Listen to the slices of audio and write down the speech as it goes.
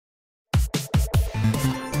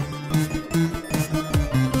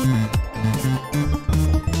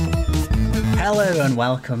Hello and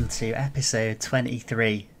welcome to episode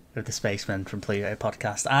 23 of the Spaceman from Pluto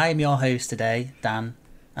podcast. I'm your host today, Dan,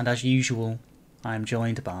 and as usual, I'm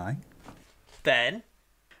joined by... Ben.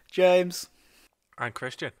 James. And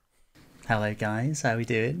Christian. Hello guys, how are we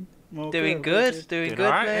doing? Doing good, doing good,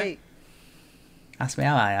 right, mate. Ask me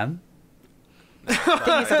how I am. Thing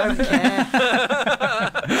is, I don't care.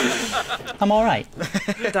 I'm alright.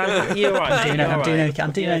 Dan, you're alright, mate. I'm doing okay.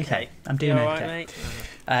 I'm doing You're okay. I'm doing You're alright, okay.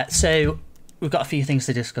 mate. So, we've got a few things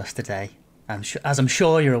to discuss today. As I'm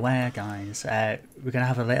sure you're aware, guys, we're going to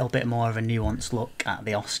have a little bit more of a nuanced look at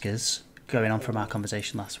the Oscars, going on from our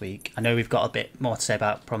conversation last week. I know we've got a bit more to say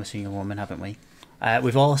about Promising Young Woman, haven't we?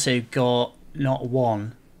 We've also got not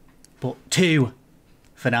one, but two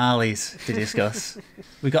finales to discuss.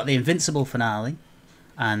 We've got the Invincible finale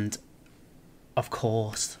and, of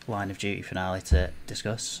course, Line of Duty finale to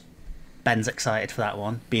discuss. Ben's excited for that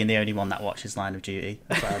one, being the only one that watches Line of Duty,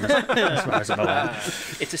 as far as I'm aware.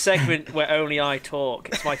 It's a segment where only I talk.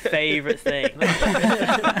 It's my favourite thing.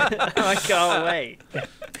 I can't wait.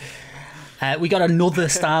 We got another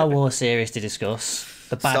Star Wars series to discuss.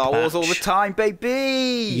 The Bad Star Wars Batch. all the time,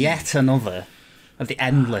 baby! Yet another of the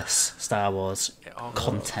endless Star Wars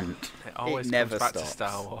content. It always never comes back stops. to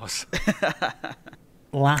Star Wars.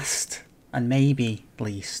 Last and maybe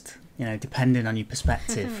least, depending on your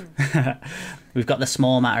perspective, we've got the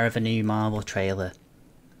small matter of a new Marvel trailer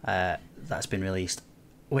that's been released,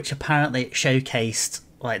 which apparently showcased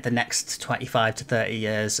like the next 25 to 30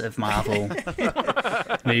 years of Marvel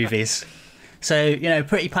movies. So,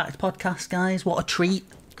 pretty packed podcast, guys. What a treat.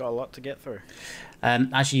 Got a lot to get through.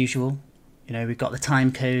 As usual, we've got the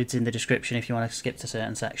time codes in the description if you want to skip to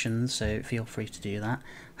certain sections, so feel free to do that.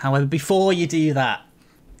 However, before you do that,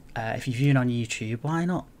 if you're viewing on YouTube, why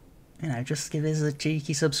not? Just give us a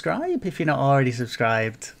cheeky subscribe if you're not already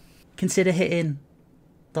subscribed. Consider hitting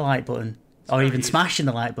the like button, or even smashing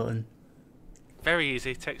the like button. Very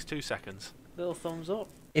easy. Takes 2 seconds. Little thumbs up.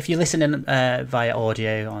 If you're listening via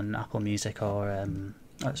audio on Apple Music or on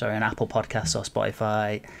Apple Podcasts or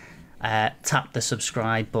Spotify, tap the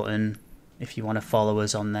subscribe button if you want to follow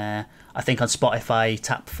us on there. I think on Spotify,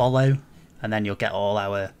 tap follow, and then you'll get all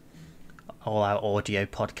our audio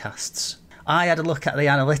podcasts. I had a look at the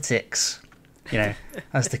analytics,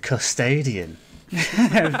 as the custodian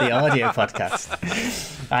of the audio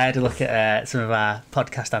podcast. I had a look at some of our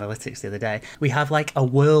podcast analytics the other day. We have like a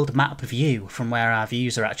world map view from where our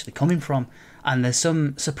views are actually coming from, and there's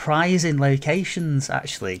some surprising locations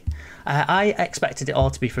actually. I expected it all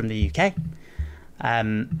to be from the UK,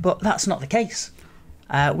 but that's not the case.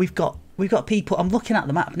 We've got people. I'm looking at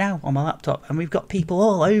the map now on my laptop, and we've got people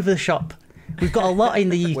all over the shop. We've got a lot in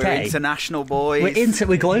the UK. We're international, boys.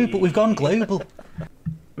 We're global. We've gone global.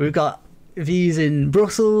 We've got views in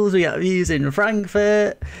Brussels. We got views in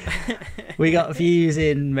Frankfurt. We got views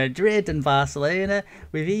in Madrid and Barcelona.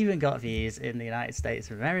 We've even got views in the United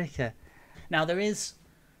States of America. Now there is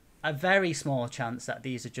a very small chance that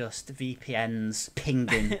these are just VPNs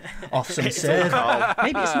pinging off some server.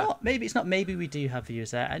 Maybe it's not. Maybe it's not. Maybe we do have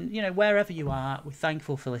viewers there. And wherever you are, we're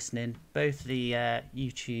thankful for listening. Both the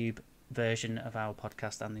YouTube version of our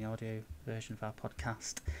podcast and the audio version of our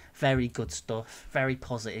podcast. Very good stuff. Very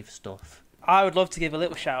positive stuff. I would love to give a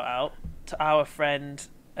little shout out to our friend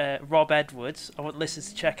Rob Edwards. I want listeners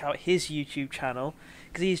to check out his YouTube channel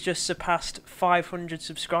because he's just surpassed 500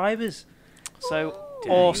 subscribers. So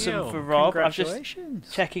awesome for Rob. I'm just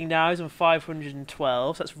checking now, he's on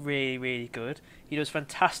 512. So that's really, really good. He does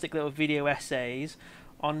fantastic little video essays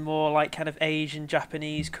on more like kind of Asian,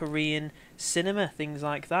 Japanese, Korean cinema, things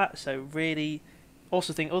like that. So really,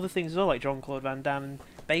 also think other things as well, like Jean-Claude Van Damme and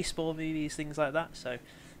baseball movies, things like that. So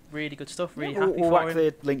really good stuff. Really happy we'll for whack him.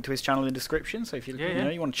 the link to his channel in the description. So if you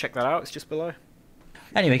want to check that out, it's just below.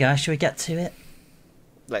 Anyway, guys, shall we get to it?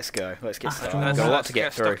 Let's go. Let's get started. Let's Got a lot to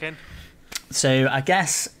get through. stuck in. So I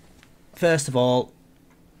guess first of all,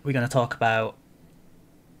 we're going to talk about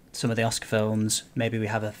some of the Oscar films. Maybe we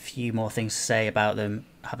have a few more things to say about them.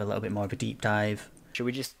 Have a little bit more of a deep dive. Should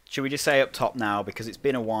we just say up top now, because it's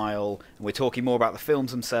been a while and we're talking more about the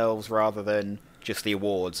films themselves rather than just the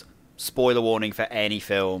awards. Spoiler warning for any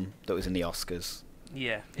film that was in the Oscars.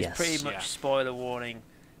 Yeah, it's Yes. pretty much spoiler warning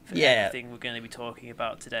for Yeah. everything we're going to be talking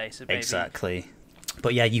about today. So maybe Exactly.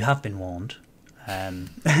 But yeah, you have been warned.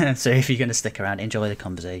 So if you're going to stick around, enjoy the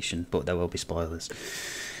conversation, but there will be spoilers.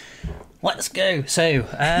 Let's go. So,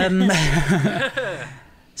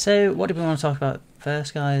 so what do we want to talk about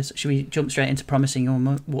first, guys? Should we jump straight into Promising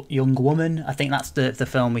Young Woman? I think that's the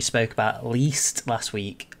film we spoke about least last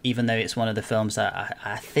week, even though it's one of the films that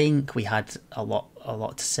I think we had a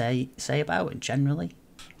lot to say about generally.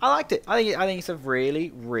 I liked it. I think it's a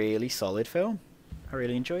really, really solid film. I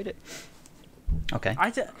really enjoyed it. Okay. I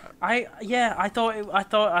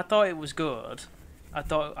thought it was good. I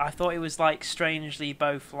thought it was like strangely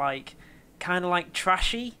both like kind of like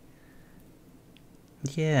trashy,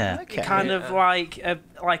 Yeah. Okay. kind of like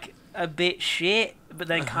a bit shit, but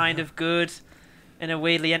then kind of good in a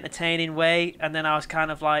weirdly entertaining way. And then I was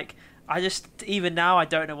kind of like, even now I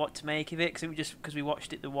don't know what to make of it because we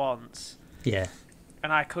watched it the once, Yeah.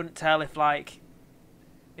 and I couldn't tell if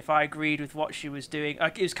I agreed with what she was doing.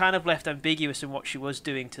 Like, it was kind of left ambiguous in what she was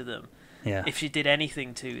doing to them. Yeah. If she did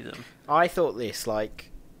anything to them. I thought this,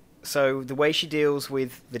 so the way she deals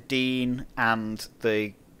with the dean and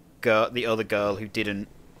the other girl who didn't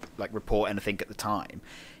report anything at the time,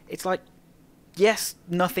 it's like, yes,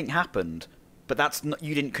 nothing happened, but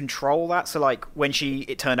you didn't control that. So when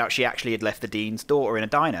it turned out she actually had left the dean's daughter in a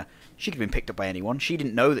diner, she could have been picked up by anyone. She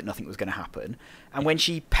didn't know that nothing was going to happen. And when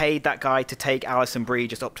she paid that guy to take Alison Brie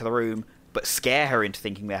just up to the room, but scare her into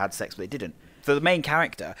thinking they had sex, but they didn't. So the main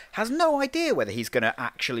character has no idea whether he's going to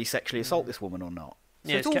actually sexually assault this woman or not.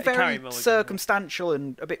 So Yeah, it's all Carey very Mulligan. circumstantial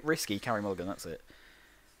and a bit risky. Carey Mulligan, that's it.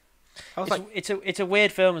 I was It's a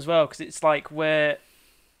weird film as well because it's like where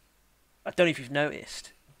I don't know if you've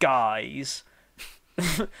noticed, guys,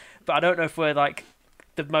 but I don't know if we're like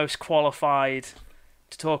the most qualified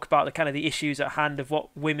to talk about the issues at hand of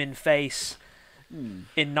what women face in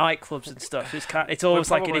nightclubs and stuff. It's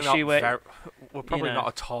always like an issue where we're probably not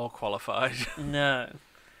at all qualified. no.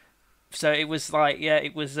 So it was like, yeah,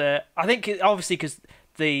 it was. I think obviously because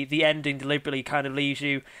the ending deliberately kind of leaves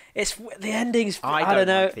you. It's the ending's. I don't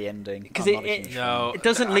know like the ending because it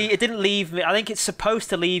doesn't leave. It didn't leave me. I think it's supposed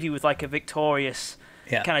to leave you with like a victorious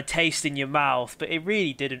kind of taste in your mouth, but it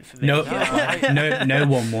really didn't for me. No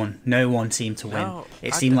one won. No one seemed to win. No,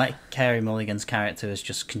 It seemed like Carey Mulligan's character was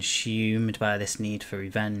just consumed by this need for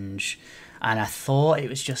revenge, and I thought it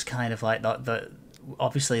was just like the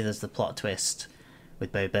obviously there's the plot twist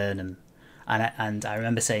with Bo Burnham, and I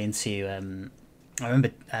remember saying to you,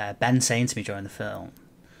 Ben saying to me during the film,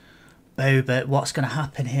 what's going to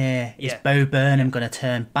happen here? Is Bo Burnham going to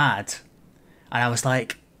turn bad? And I was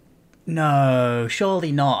like, no,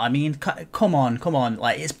 surely not. I mean, come on.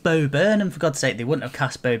 Like, it's Bo Burnham, for God's sake. They wouldn't have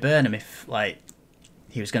cast Bo Burnham if,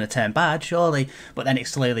 he was going to turn bad, surely. But then it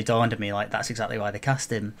slowly dawned on me, that's exactly why they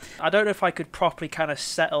cast him. I don't know if I could properly kind of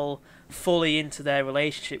settle fully into their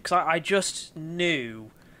relationship, because I just knew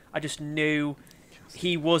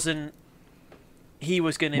he was going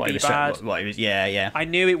to be bad. I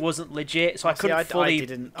knew it wasn't legit, so I couldn't fully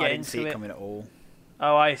get into it. I didn't see it coming at all.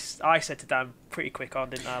 Oh, I said to Dan pretty quick on,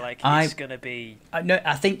 didn't I? It's going to be... No,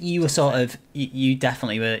 I think you were sort of... You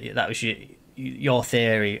definitely were... That was your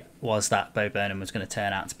theory was that Bo Burnham was going to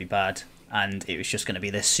turn out to be bad, and it was just going to be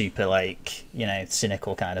this super,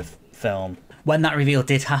 cynical kind of film. When that reveal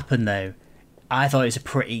did happen, though, I thought it was a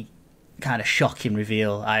pretty kind of shocking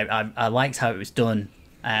reveal. I liked how it was done.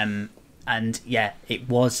 And, yeah, it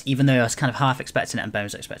was... Even though I was kind of half expecting it and Ben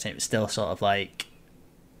was expecting it, it was still sort of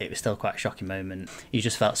it was still quite a shocking moment. You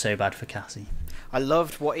just felt so bad for Cassie. I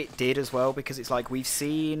loved what it did as well, because it's we've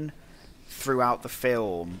seen throughout the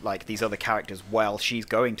film these other characters, while she's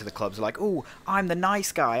going to the clubs, oh, I'm the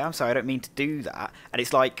nice guy, I'm sorry, I don't mean to do that. And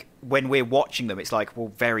it's when we're watching them, it's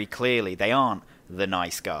well, very clearly they aren't the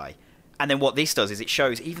nice guy. And then what this does is it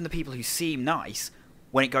shows even the people who seem nice,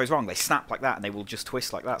 when it goes wrong, they snap like that and they will just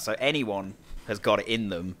twist like that. So anyone has got it in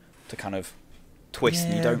them to kind of twist,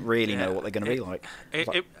 and you don't really know what they're going to be like.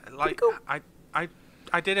 Cool.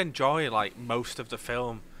 I did enjoy most of the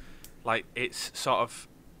film, it's sort of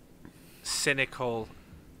cynical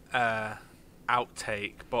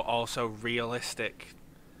outtake, but also realistic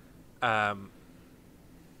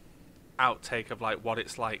outtake of what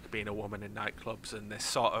it's like being a woman in nightclubs and this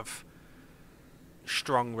sort of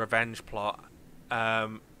strong revenge plot.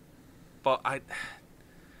 But I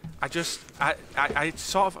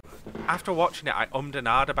sort of, after watching it, I and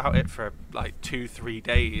ahed about it for 2-3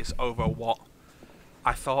 days over what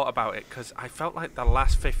I thought about it, because I felt like the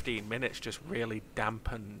last 15 minutes just really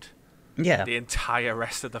dampened the entire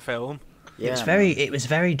rest of the film. Yeah, it was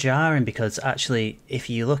very jarring, because actually, if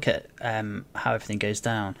you look at how everything goes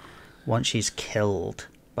down, once she's killed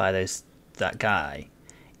by that guy,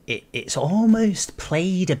 it's almost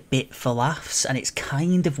played a bit for laughs, and it's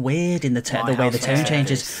kind of weird in the way the tone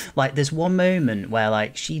changes. There's one moment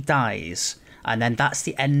where she dies, and then that's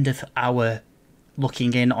the end of our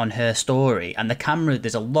looking in on her story, and the camera,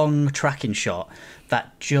 there's a long tracking shot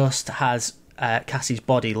that just has Cassie's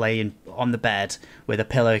body laying on the bed with a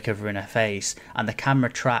pillow covering her face, and the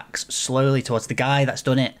camera tracks slowly towards the guy that's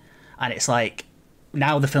done it, and it's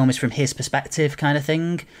now the film is from his perspective kind of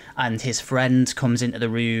thing, and his friend comes into the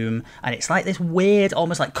room, and it's like this weird,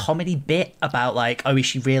 almost like comedy bit about like, oh, is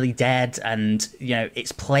she really dead? And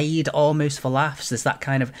it's played almost for laughs. There's that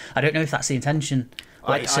kind of, I don't know if that's the intention,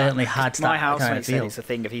 but it certainly had that my kind housemate of said feel. it's a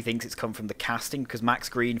thing if he thinks it's come from the casting, because Max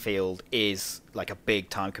Greenfield is like a big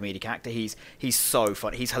time comedic actor. He's so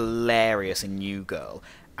fun. He's hilarious in New Girl,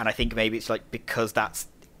 and I think maybe it's like because that's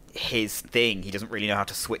his thing, he doesn't really know how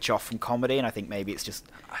to switch off from comedy, and I think maybe it's just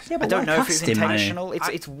I don't know if it's intentional.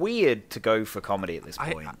 It's weird to go for comedy at this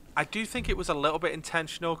point. I do think it was a little bit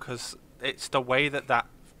intentional, because it's the way that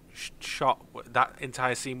shot, that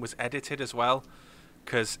entire scene was edited as well,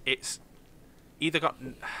 because it's either got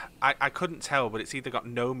I couldn't tell, but it's either got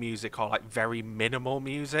no music or like very minimal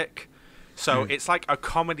music. So it's like a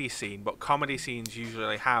comedy scene, but comedy scenes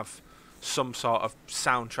usually have some sort of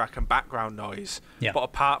soundtrack and background noise. Yeah. But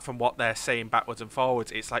apart from what they're saying backwards and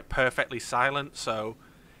forwards, it's like perfectly silent. So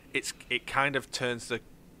it kind of turns the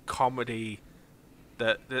comedy,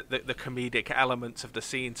 the comedic elements of the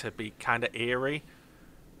scene to be kind of eerie.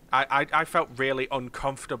 I felt really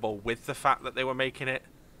uncomfortable with the fact that they were making it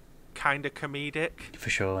kind of comedic. For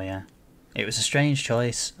sure, yeah. It was a strange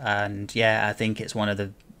choice, and yeah, I think it's one of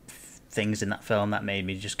the things in that film that made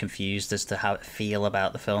me just confused as to how it feel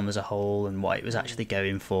about the film as a whole and what it was actually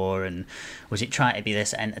going for, and was it trying to be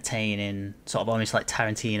this entertaining sort of almost like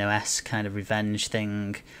Tarantino-esque kind of revenge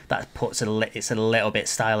thing that puts it's a little bit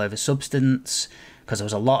style over substance, because there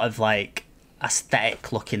was a lot of like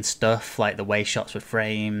aesthetic looking stuff, like the way shots were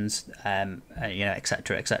framed,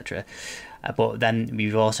 etc, etc. But then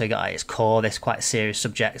we've also got at its core this quite serious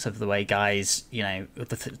subject of the way guys,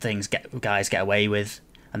 guys get away with,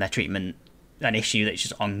 and their treatment, an issue that's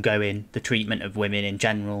just ongoing, the treatment of women in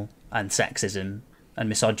general, and sexism and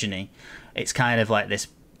misogyny. It's kind of like this,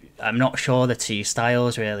 I'm not sure the two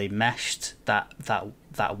styles really meshed that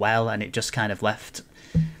well, and it just kind of left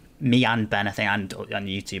me and Ben, I think, and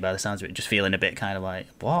you two by the sounds of it, just feeling a bit kind of like,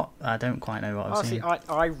 what? I don't quite know what I'm seeing.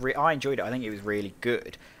 I enjoyed it. I think it was really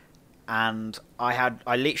good. And I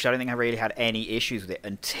don't think I really had any issues with it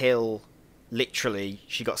until literally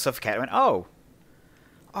she got suffocated. I went, oh,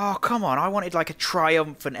 come on. I wanted like a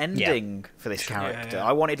triumphant ending for this character. Yeah.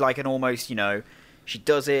 I wanted like an almost, she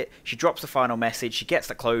does it, she drops the final message, she gets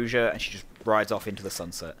the closure, and she just rides off into the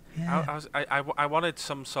sunset. Yeah. I wanted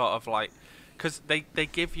some sort of like, because they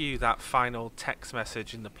give you that final text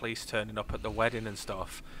message and the police turning up at the wedding and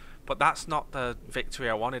stuff, but that's not the victory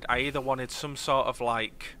I wanted. I either wanted some sort of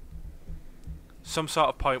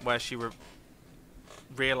point where she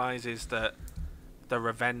realizes that the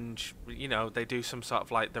revenge, they do some sort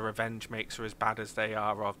of like the revenge makes her as bad as they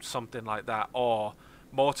are, or something like that. Or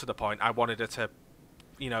more to the point, I wanted her to,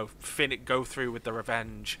 go through with the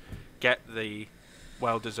revenge, get the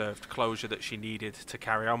well-deserved closure that she needed to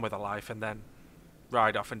carry on with her life, and then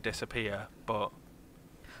ride off and disappear. But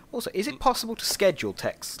also, is it possible to schedule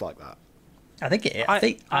texts like that? I think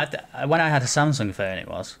when I had a Samsung phone, it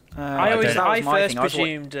was. I first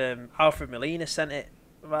presumed Alfred Molina sent it.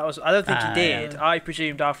 I don't think he did. Yeah. I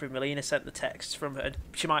presumed Alfred Molina sent the text from her.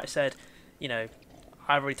 She might have said, I've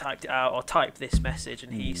already typed it out, or typed this message,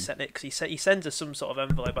 and he sent it, because he sends us some sort of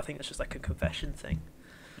envelope. I think it's just like a confession thing.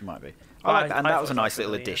 It might be. And that was a nice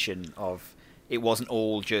little addition of. It wasn't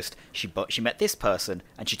all just she met this person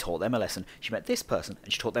and she taught them a lesson. She met this person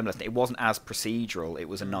and she taught them a lesson. It wasn't as procedural. It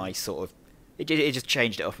was a nice sort of. It just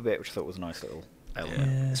changed it up a bit, which I thought was a nice little element.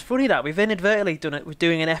 Yeah. It's funny that we've inadvertently done it. We're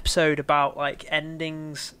doing an episode about like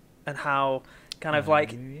endings and how kind of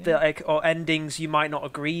or endings you might not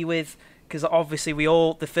agree with, because obviously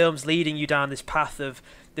the film's leading you down this path of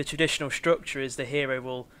the traditional structure is the hero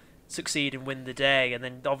will succeed and win the day, and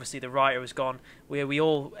then obviously the writer has gone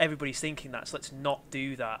everybody's thinking that, so let's not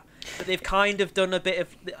do that. But they've kind of done a bit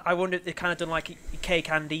of, I wonder if they've kind of done like cake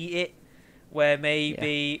and eat it, where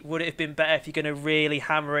maybe would it have been better if you're going to really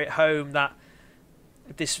hammer it home that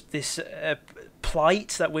this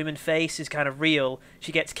plight that women face is kind of real,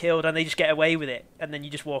 she gets killed and they just get away with it, and then you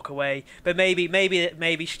just walk away. But maybe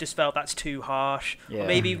she just felt that's too harsh, or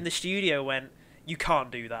maybe even the studio went, you can't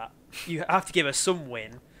do that, you have to give us some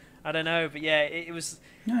win. I don't know, but yeah, it was.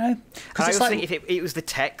 No, I also think if it was the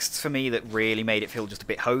texts for me that really made it feel just a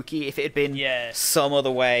bit hokey. If it had been some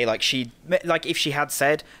other way, like if she had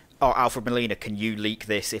said, "Oh, Alfred Molina, can you leak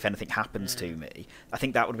this if anything happens to me?" I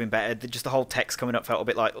think that would have been better. Just the whole text coming up felt a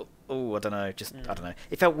bit like, oh, I don't know. I don't know.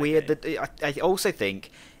 It felt weird. I also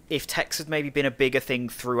think if text had maybe been a bigger thing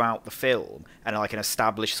throughout the film and like an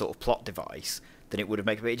established sort of plot device, then it would have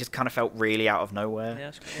made it. It just kind of felt really out of nowhere.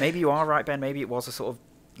 Yeah, maybe you are right, Ben. Maybe it was a sort of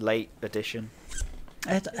late addition.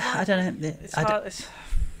 I don't know.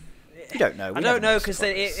 You don't know. I don't know because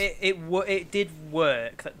it did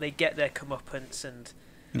work that they get their comeuppance and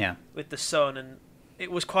with the son, and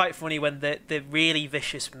it was quite funny when the really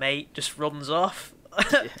vicious mate just runs off.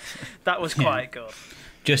 That was quite good.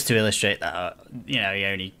 Just to illustrate that, he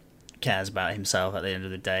only cares about himself at the end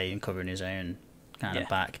of the day and covering his own kind of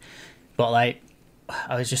back. But like,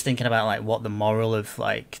 I was just thinking about like what the moral of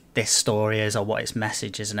like this story is, or what its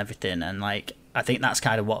message is, and everything. And like, I think that's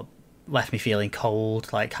kind of what left me feeling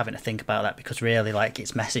cold, like having to think about that, because really, like,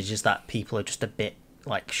 its message is that people are just a bit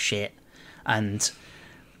like shit, and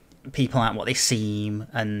people aren't what they seem.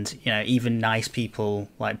 And even nice people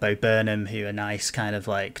like Bo Burnham, who are nice kind of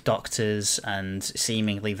like doctors and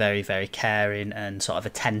seemingly very, very caring and sort of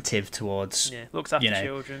attentive towards looks after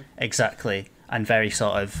children, exactly, and very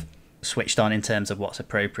sort of switched on in terms of what's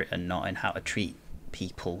appropriate and not, and how to treat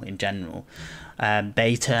people in general.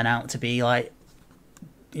 They turn out to be like,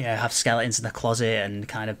 have skeletons in the closet and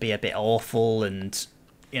kind of be a bit awful. And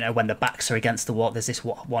when the backs are against the wall, there's this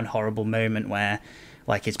one horrible moment where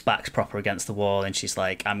like his back's proper against the wall, and she's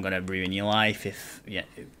like, I'm gonna ruin your life if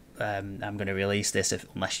I'm gonna release this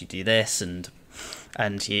unless you do this. And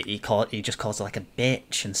he just calls her like a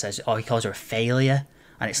bitch, and says, he calls her a failure.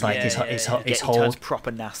 And it's like his whole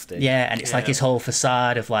proper nasty. Yeah, and it's like his whole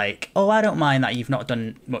facade of like, I don't mind that you've not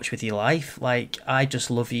done much with your life. Like, I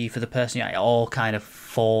just love you for the person you are. It all kind of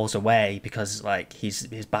falls away because like his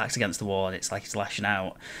back's against the wall, and it's like he's lashing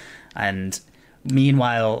out. And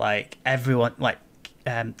meanwhile, like everyone, like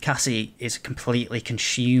Cassie is completely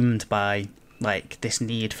consumed by like this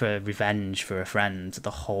need for revenge for a friend.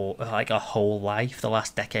 Her whole life, the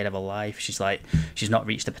last decade of her life, she's not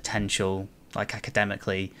reached the potential. Like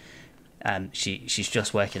academically, she's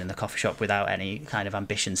just working in the coffee shop without any kind of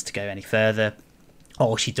ambitions to go any further.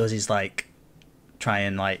 All she does is like try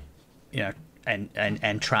and like and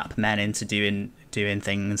entrap men into doing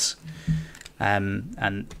things,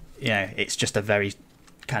 and it's just a very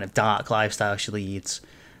kind of dark lifestyle she leads.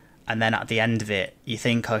 And then at the end of it, you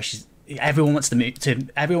think, everyone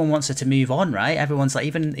wants her to move on, right? Everyone's like,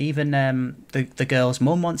 even the girl's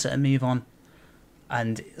mum wants her to move on.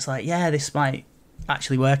 And it's like, this might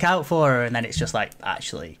actually work out for her. And then it's just like,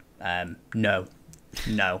 actually, no.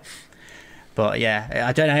 But yeah,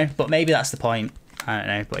 I don't know. But maybe that's the point. I don't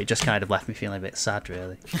know. But it just kind of left me feeling a bit sad,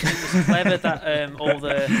 really. It's clever that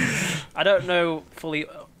I don't know fully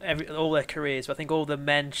all their careers, but I think all the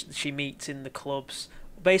men she meets in the clubs,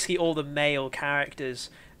 basically all the male characters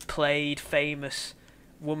played famous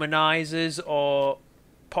womanizers or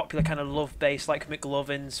popular kind of love based, like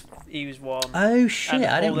McLovin's, he was one. Oh shit,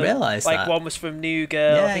 I didn't realise that. Like one was from New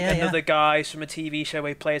Girl, I think another guy's from a TV show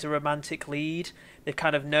where he plays a romantic lead. They've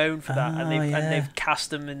kind of known for that, and they've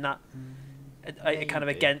cast them in that kind of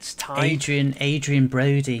against time. Adrian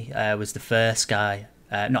Brody was the first guy.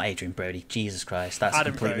 Not Adrian Brody, Jesus Christ, that's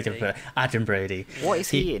Adam completely Brody. different. Adam Brody. What is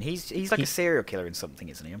he in? He's like a serial killer in something,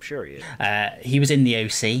 isn't he? I'm sure he is. He was in the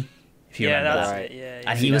OC. If you remember that's that. it. Yeah,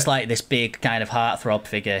 and he was like this big kind of heartthrob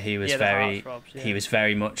figure who was he was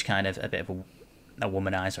very much kind of a bit of a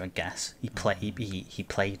womanizer, I guess. He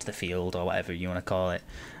played the field, or whatever you want to call it.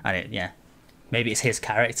 And maybe it's his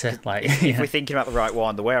character. Like, if we're thinking about the right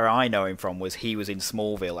one, the where I know him from was he was in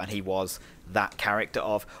Smallville, and he was that character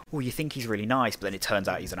of, you think he's really nice, but then it turns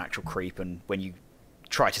out he's an actual creep, and when you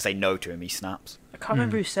try to say no to him, he snaps. I can't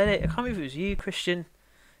remember who said it. I can't remember if it was you, Christian,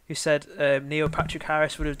 who said Neil Patrick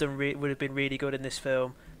Harris would have been really good in this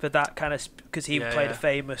film for that kind of, because he played a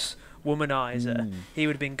famous womanizer. He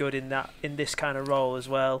would have been good in this kind of role as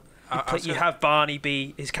well. You have Barney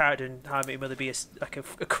be his character, and How I Met Your Mother be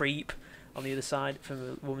a creep on the other side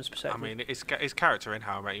from a woman's perspective. I mean, his character in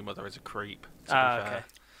How I Met Your Mother is a creep. Okay.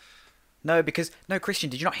 No,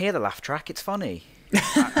 Christian, did you not hear the laugh track? It's funny.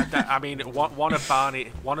 I mean, one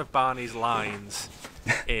of Barney's lines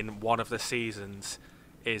in one of the seasons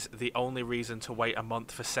is, the only reason to wait a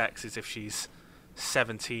month for sex is if she's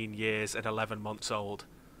 17 years and 11 months old.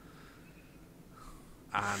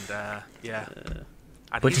 And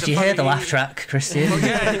And but did you hear the laugh track, Christian? Well,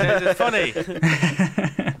 it's funny.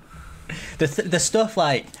 The stuff,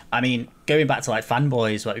 like, I mean, going back to like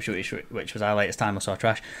Fanboys, which was our latest time I saw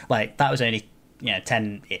trash, like that was only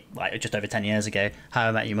just over 10 years ago. How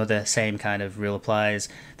I Met Your Mother, same kind of rule applies.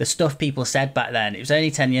 The stuff people said back then, it was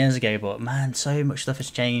only 10 years ago, but man, so much stuff has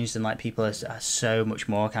changed, and like people are so much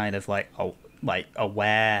more kind of like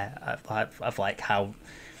aware of like how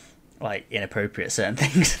like inappropriate certain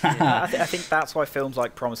things are. I think that's why films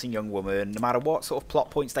like Promising Young Woman, no matter what sort of plot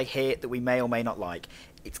points they hit that we may or may not like,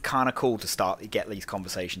 it's kind of cool to get these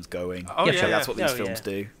conversations going. That's what these films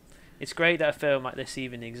do. It's great that a film like this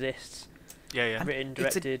even exists. Yeah. written,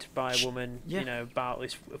 directed by a woman. Yeah. You know, about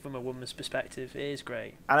this from a woman's perspective. It is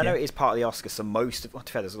great. And I know Yeah. it is part of the Oscars, so most of... Well,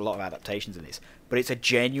 to be fair, there's a lot of adaptations in this, but it's a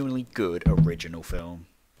genuinely good original film.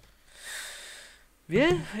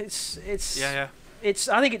 Yeah, it's Yeah. it's.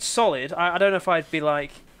 I think it's solid. I don't know if I'd be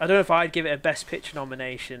like. I don't know if I'd give it a Best Picture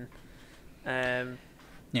nomination. Yeah.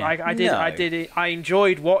 I did it. I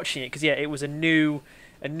enjoyed watching it because it was a new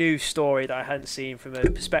story that I hadn't seen from a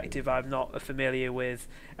perspective I'm not familiar with,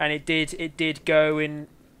 and it did go in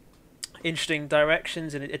interesting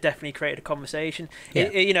directions, and it definitely created a conversation.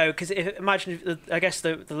 Yeah. You know, because imagine, I guess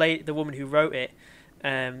the woman who wrote it,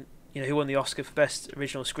 you know, who won the Oscar for Best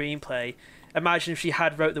Original Screenplay. Imagine if she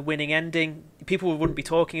had wrote the winning ending, people wouldn't be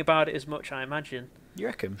talking about it as much. I imagine. You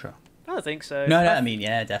reckon? Sure. I don't think so. No, I mean,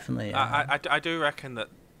 yeah, definitely. Yeah. I do reckon that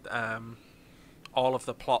all of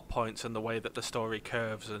the plot points and the way that the story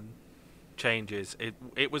curves and changes,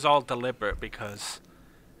 it was all deliberate, because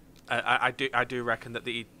I do reckon that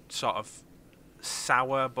the sort of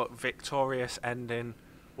sour but victorious ending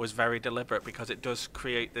was very deliberate, because it does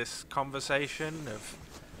create this conversation of...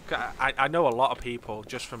 I know a lot of people,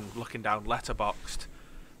 just from looking down Letterboxd,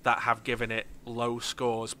 that have given it low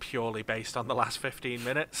scores purely based on the last 15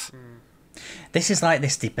 minutes. This is like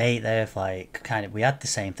this debate there of like, kind of, we had the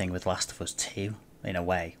same thing with Last of Us 2, in a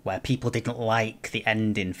way, where people didn't like the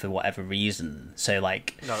ending for whatever reason. So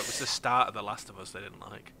like... No, it was the start of The Last of Us they didn't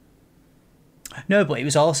like. No, but it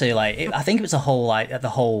was also like, I think it was the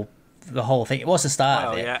whole thing. It was the start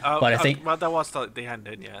of it. Yeah. But I think... Well, there was the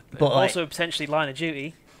ending, yeah. But like, Also potentially Line of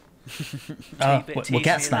Duty. we'll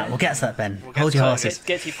get to that. We'll get to that, Ben. We'll get Hold to your that. horses.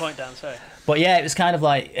 Get to your point down. Sorry. But yeah, it was kind of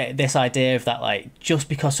like this idea of that, like, just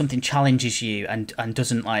because something challenges you and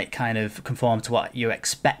doesn't like kind of conform to what you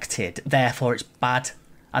expected, therefore it's bad,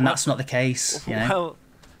 and that's not the case. You know?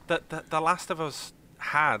 Well, the Last of Us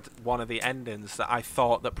had one of the endings that I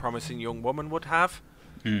thought that Promising Young Woman would have,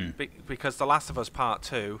 because The Last of Us Part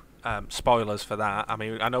 2. Spoilers for that. I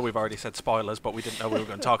mean, I know we've already said spoilers, but we didn't know we were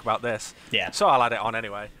going to talk about this. Yeah. So I'll add it on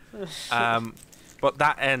anyway. But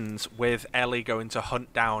that ends with Ellie going to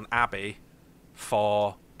hunt down Abby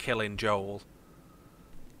for killing Joel.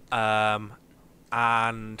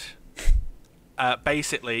 And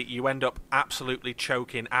basically, you end up absolutely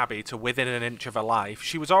choking Abby to within an inch of her life.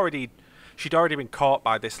 She'd already been caught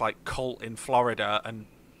by this like cult in Florida and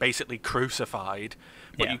basically crucified.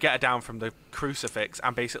 But Yeah. you get her down from the crucifix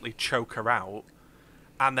and basically choke her out.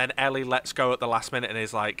 And then Ellie lets go at the last minute and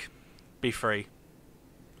is like, be free.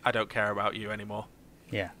 I don't care about you anymore.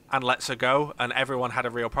 Yeah. And lets her go, and everyone had a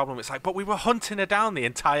real problem. It's like, but we were hunting her down the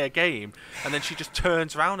entire game, and then she just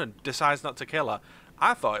turns around and decides not to kill her.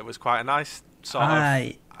 I thought it was quite a nice sort of...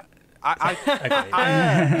 I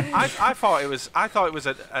thought it was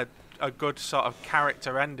a good sort of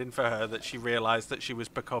character ending for her, that she realised that she was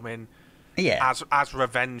becoming as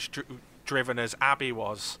revenge driven as Abby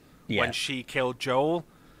was when she killed Joel.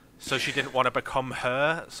 So she didn't want to become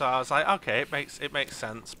her. So I was like, okay, it makes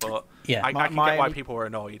sense, but I can get why people were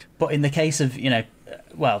annoyed. But in the case of, you know,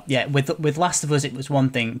 well, yeah, with Last of Us it was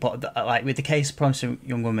one thing, but like with the case of Promising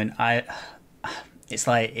Young Woman, it's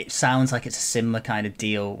like, it sounds like it's a similar kind of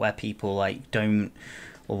deal where people like don't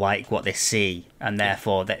like what they see, and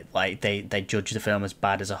therefore they judge the film as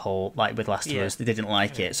bad as a whole. Like with Last of Us, they didn't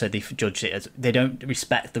like it, so they judged it as, they don't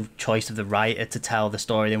respect the choice of the writer to tell the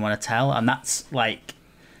story they want to tell, and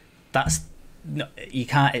you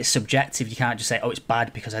can't, it's subjective. You can't just say, oh, it's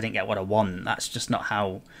bad because I didn't get what I want. That's just not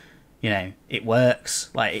how, you know, it works.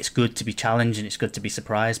 Like, it's good to be challenged and it's good to be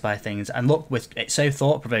surprised by things. And look, it's so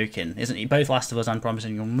thought-provoking, isn't it? Both Last of Us and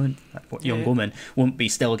Promising Young Woman wouldn't be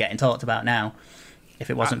still getting talked about now if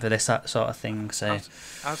it wasn't for this sort of thing. So I was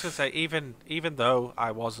going to say, even though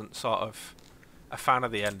I wasn't sort of a fan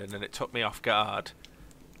of the ending and it took me off guard,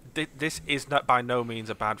 this is not by no means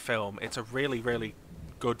a bad film. It's a really, really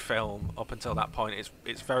good film up until that point.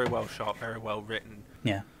 It's very well shot, very well written.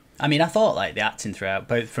 Yeah, I mean, I thought like the acting throughout,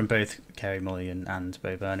 both Carey Mulligan and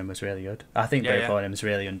Bo Burnham, was really good. I think Bo Burnham is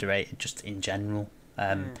really underrated just in general.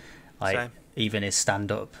 Like Same. even his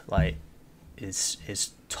stand up like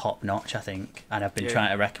is top notch, I think. And I've been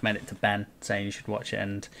trying to recommend it to Ben, saying you should watch it.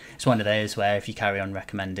 And it's one of those where if you carry on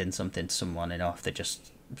recommending something to someone enough, they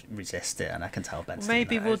just resist it, and I can tell Ben's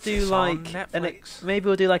Maybe doing we'll that.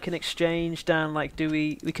 do like an exchange down. Like,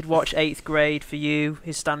 we could watch 8th Grade for you,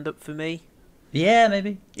 his stand up for me. Yeah,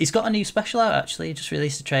 maybe. He's got a new special out, actually. He just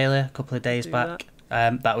released a trailer a couple of days back.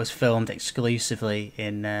 That was filmed exclusively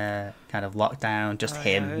in kind of lockdown, just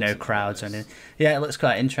him, no crowds or anything. Yeah, it looks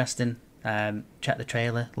quite interesting. Check the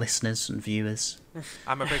trailer, listeners and viewers.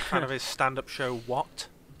 I'm a big fan of his stand-up show, What?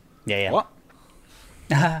 Yeah. What?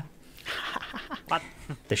 What?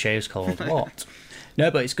 The show's called What?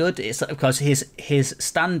 No, but it's good. It's because his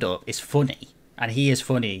stand up is funny, and he is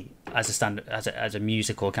funny as a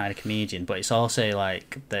musical kind of comedian. But it's also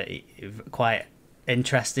like quite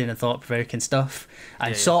interesting and thought provoking stuff,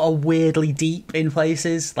 and sort of weirdly deep in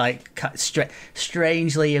places, like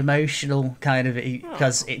strangely emotional kind of.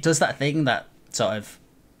 Because it does that thing that sort of.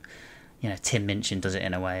 Tim Minchin does it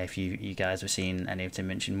in a way. If you guys have seen any of Tim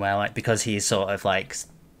Minchin, where like because he's sort of like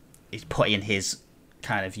he's putting his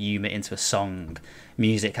kind of humour into a song,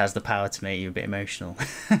 music has the power to make you a bit emotional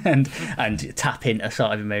and tap into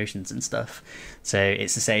sort of emotions and stuff. So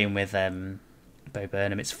it's the same with Bo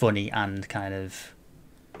Burnham. It's funny and kind of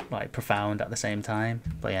like profound at the same time.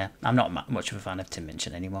 But yeah, I'm not much of a fan of Tim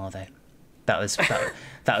Minchin anymore though. That was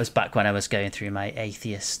back when I was going through my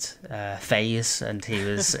atheist phase, and he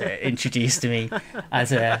was introduced to me as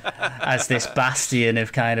this bastion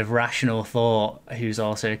of kind of rational thought, who's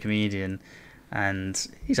also a comedian, and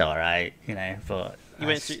he's all right, But you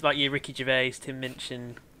went through like your Ricky Gervais, Tim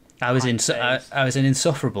Minchin. I was an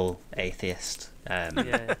insufferable atheist.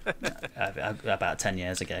 About 10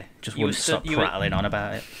 years ago, just wouldn't stop prattling on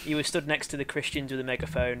about it. You were stood next to the Christians with a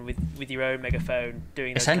megaphone, with your own megaphone,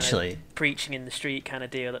 doing essentially kind of preaching in the street kind of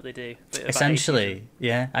deal that they do. Essentially,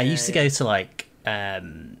 yeah. I used to go to like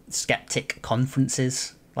skeptic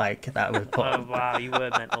conferences, like that would put. Oh wow, you were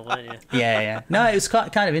mental, weren't you? Yeah. No, it was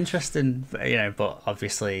quite kind of interesting, but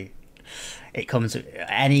obviously. It comes.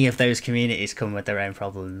 Any of those communities come with their own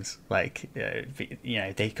problems. Like,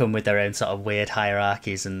 they come with their own sort of weird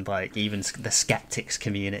hierarchies, and like even the skeptics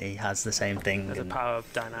community has the same thing. There's a power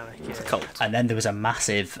dynamic. Yeah. It's a cult. And then there was a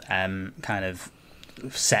massive kind of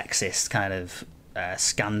sexist kind of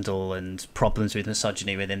scandal and problems with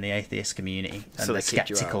misogyny within the atheist community and so the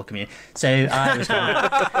skeptical community. So I was gone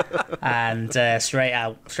and straight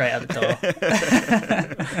out the door.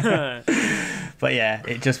 But yeah,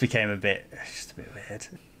 it just became a bit weird.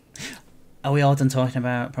 Are we all done talking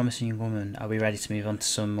about Promising Young Woman? Are we ready to move on to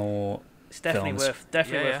some more? It's definitely worth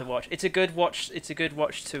the watch. It's a good watch. It's a good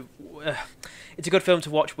film to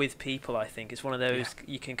watch with people. I think it's one of those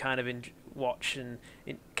you can kind of watch and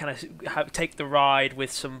take the ride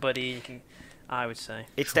with somebody. You can, I would say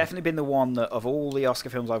it's definitely been the one that of all the Oscar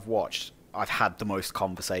films I've watched, I've had the most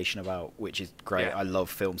conversation about, which is great. I love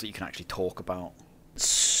films that you can actually talk about.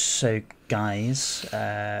 So, guys,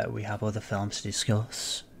 we have other films to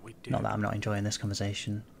discuss. We do. Not that I'm not enjoying this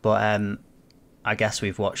conversation, but I guess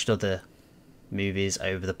we've watched other movies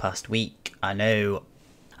over the past week. I know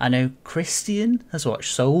Christian has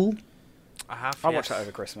watched Soul. I have. I watched that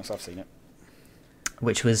over Christmas. I've seen it.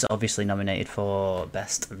 Which was obviously nominated for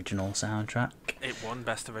Best Original Soundtrack. It won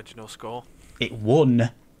Best Original Score. It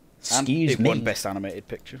won. Excuse me. It won Best Animated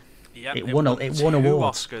Picture. Yeah. It won awards.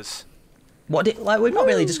 Oscars. We've not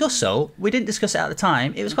really discussed Soul. We didn't discuss it at the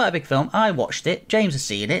time. It was quite a big film. I watched it. James has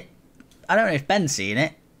seen it. I don't know if Ben's seen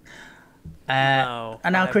it. No,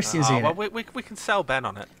 and now Christian's seen it. Well, we can sell Ben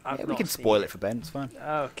on it. We can spoil it for Ben. It's fine.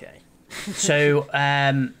 Okay. So,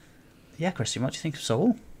 Christian, what do you think of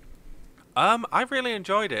Soul? I really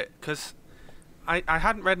enjoyed it because I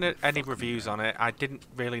hadn't read any reviews on it. I didn't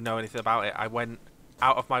really know anything about it. I went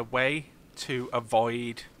out of my way to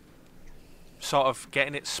avoid sort of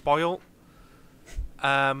getting it spoiled.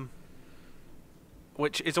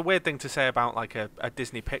 Which is a weird thing to say about like a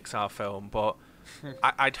Disney Pixar film, but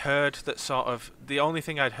I'd heard that sort of the only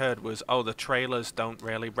thing I'd heard was the trailers don't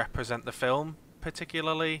really represent the film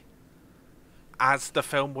particularly as the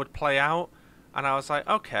film would play out, and I was like,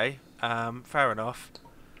 okay, fair enough.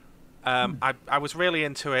 I was really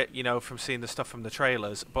into it, from seeing the stuff from the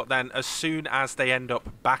trailers, but then as soon as they end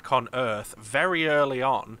up back on Earth very early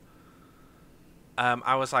on,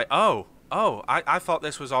 I was like, I thought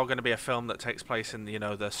this was all going to be a film that takes place in,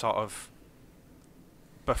 the sort of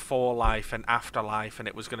before life and after life, and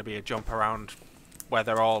it was going to be a jump around where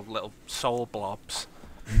they're all little soul blobs.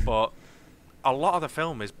 But a lot of the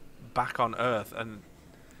film is back on Earth, and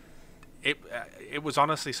it was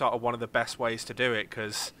honestly sort of one of the best ways to do it,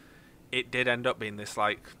 because it did end up being this,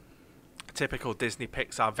 like, typical Disney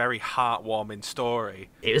Pixar, very heartwarming story.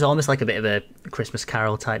 It was almost like a bit of a Christmas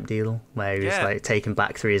Carol type deal, where he was like taken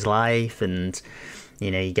back through his life, and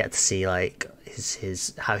you get to see like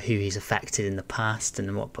who he's affected in the past,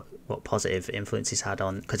 and what positive influence he's had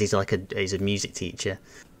on, because he's a music teacher.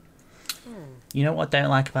 You know what I don't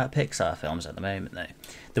like about Pixar films at the moment though?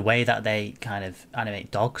 The way that they kind of animate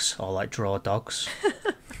dogs or like draw dogs.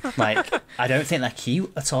 Like, I don't think they're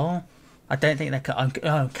cute at all. I don't think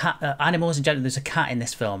they're cat animals in general. There's a cat in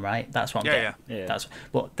this film, right? That's what I'm getting. Yeah.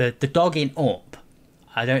 But the dog in Up,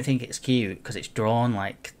 I don't think it's cute because it's drawn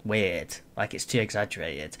like weird, like it's too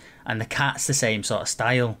exaggerated. And the cat's the same sort of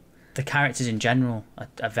style. The characters in general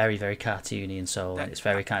are very, very cartoony in Soul, and it's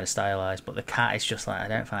very kind of stylized. But the cat is just like, I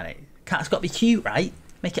don't find it. Cat's got to be cute, right?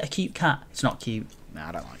 Make it a cute cat. It's not cute. Nah,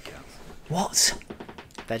 I don't like cats. What?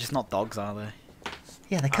 They're just not dogs, are they?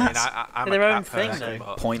 Yeah, the I mean, cats. I'm They're a their cat own thing, person, though.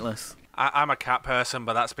 but Pointless. I'm a cat person,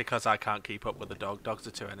 but that's because I can't keep up with the dog. Dogs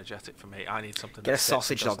are too energetic for me. I need something. Get a that sits and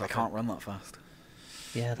sausage does dog. They nothing. can't run that fast.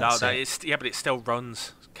 Yeah, No, that's it. but it still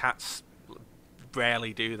runs. Cats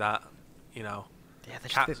rarely do that, you know. Yeah, they're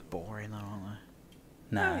just Cats- a bit boring, though, aren't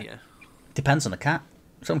they? Nah, Yeah. depends on the cat.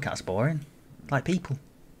 Some cats are boring, like people.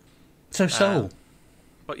 So Soul.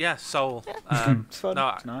 But yeah, Soul. It's fun. No,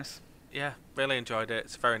 It's nice. yeah, really enjoyed it.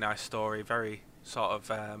 It's a very nice story. Very sort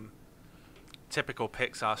of typical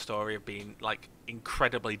Pixar story of being like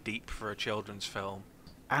incredibly deep for a children's film.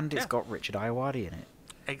 And it's Yeah. got Richard Ayoade in it.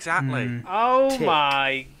 Exactly. Mm. Oh Tick.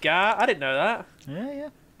 my god, I didn't know that. Yeah, yeah.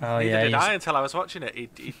 Oh Neither yeah, did he's- I until I was watching it.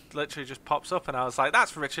 He literally just pops up, and I was like,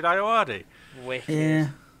 "That's Richard Ayoade." Wicked. yeah.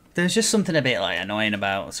 There's just something a bit like annoying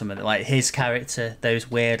about some of the, like his character, those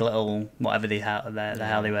weird little whatever the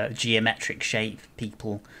hell they were, geometric shape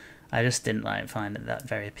people. I just didn't like find it that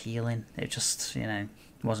very appealing. It just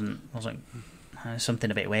wasn't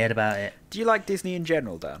something a bit weird about it. Do you like Disney in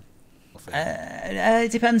general, Dan?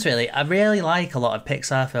 It depends really. I really like a lot of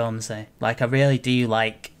Pixar films though. Like I really do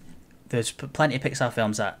like. There's plenty of Pixar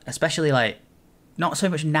films that, especially like, not so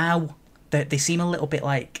much now. They seem a little bit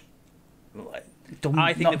like dumb,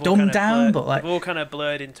 I think not they've all dumbed kind of down, blurred, but like they've all kind of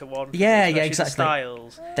blurred into one. for me, Yeah, especially exactly. The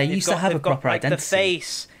styles. They They've used to have a they've got, proper like, identity. The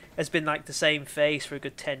face has been like the same face for a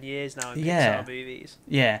good 10 years now in Yeah. Pixar movies.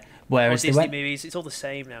 Yeah. Or Whereas they Disney went, movies, it's all the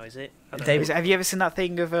same now, is it? I don't They- know. Have you ever seen that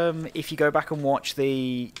thing of if you go back and watch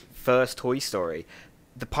the first Toy Story,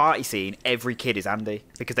 the party scene, every kid is Andy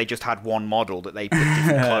because they just had one model that they put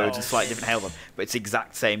different clothes and slightly different hair on, but it's the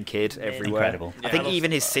exact same kid everywhere. Incredible. I think Yeah, I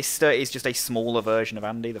even love his that. sister is just a smaller version of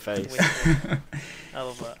Andy, the face. Wicked. I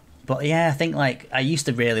love that. But yeah, I think like I used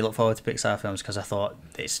to really look forward to Pixar films because I thought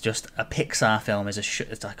it's just a Pixar film is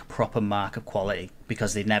it's like a proper mark of quality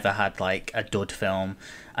because they never had like a dud film,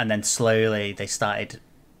 and then slowly they started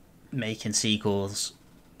making sequels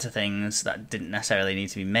to things that didn't necessarily need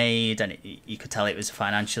to be made, and you could tell it was a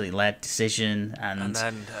financially led decision, And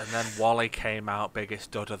then Wall-E came out, biggest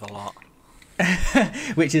dud of the lot.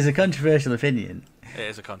 which is a controversial opinion. It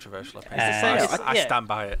is a controversial opinion. It's the same, I yeah. stand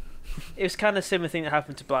by it. It was kind of similar thing that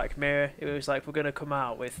happened to Black Mirror. It was like, we're going to come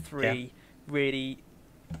out with three really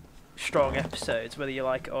strong episodes, whether you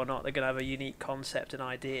like it or not. They're going to have a unique concept and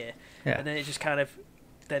idea. Yeah. And then it just kind of,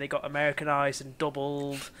 then it got Americanized and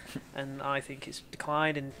doubled, and I think it's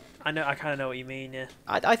declined. And I kind of know what you mean. Yeah.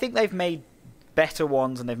 I think they've made better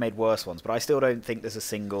ones and they've made worse ones, but I still don't think there's a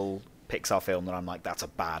single Pixar film that I'm like, that's a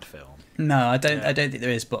bad film. No, I don't. Yeah. I don't think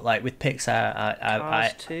there is. But like with Pixar,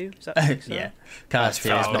 Cars 2? Is that Pixar? yeah, Cars 2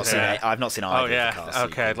 is I've not not seen yeah. it. I've not seen Oh either yeah. of the Cars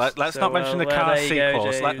Okay. sequels. Let's So, not mention the well, Cars there you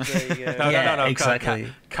go, sequels. James, there you go. Yeah, No.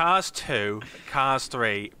 exactly. Cars 2, Cars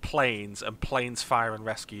 3, Planes, and Planes Fire and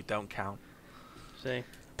Rescue don't count. See? I'll be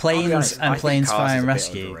Planes honest, I and think Planes Cars Fire is and a bit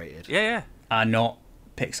Rescue overrated. Yeah. are not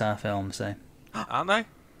Pixar films. So Aren't they?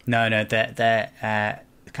 no, they're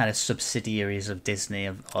kind of subsidiaries of Disney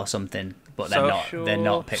or something, but they're So- not. They're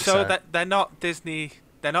not Pixar. So that they're not Disney.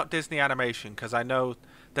 They're not Disney animation because I know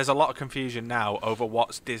there's a lot of confusion now over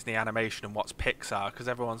what's Disney animation and what's Pixar because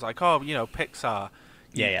everyone's like, oh, Pixar.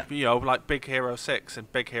 Yeah. Like Big Hero 6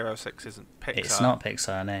 and Big Hero 6 isn't Pixar. It's not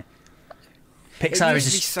Pixar. No. It Pixar used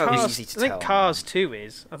is to be just so Cars, easy to I think tell. Cars 2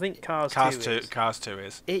 is. I think Cars 2 is. Cars 2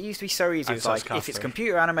 is. It used to be so easy. And It's so is like, Cars if it's 3.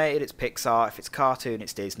 computer animated, it's Pixar. If it's cartoon,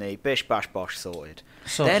 it's Disney. Bish, bash, bosh, sorted.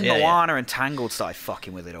 So- Then yeah, Moana and Tangled started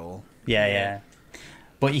fucking with it all. Yeah.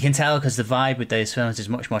 But you can tell because the vibe with those films is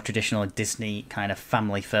much more traditional Disney kind of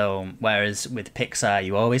family film, whereas with Pixar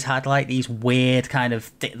you always had like these weird kind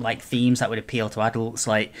of like themes that would appeal to adults,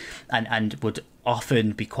 like and would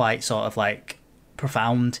often be quite sort of like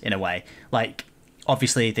profound in a way. Like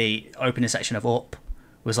obviously the opening section of Up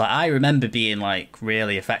was like, I remember being like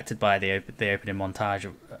really affected by the opening montage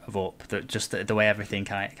of Up, that just the way everything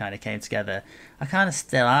kind of came together. I kind of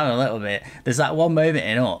still am a little bit. There's that one moment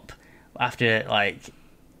in Up after like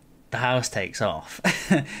the house takes off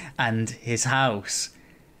and his house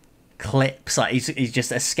clips, like he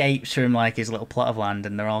just escapes from like his little plot of land,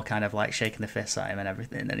 and they're all kind of like shaking their fists at him and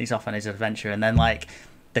everything, and he's off on his adventure, and then like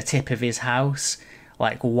the tip of his house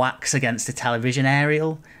like whacks against the television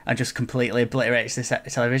aerial and just completely obliterates the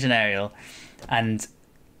television aerial, and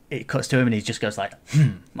it cuts to him and he just goes like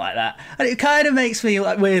like that, and it kind of makes me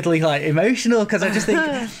like weirdly like emotional, because I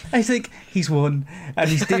think he's won and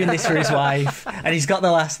he's doing this for his wife and he's got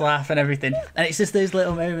the last laugh and everything, and it's just those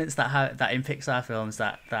little moments that in Pixar films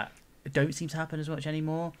that don't seem to happen as much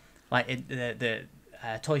anymore. Like in the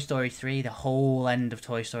Toy Story 3, the whole end of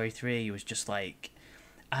Toy Story 3 was just like,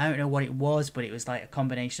 I don't know what it was, but it was like a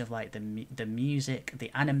combination of like the music,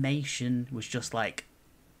 the animation was just like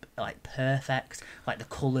perfect, like the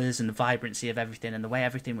colours and the vibrancy of everything, and the way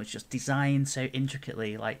everything was just designed so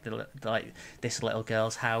intricately, like this little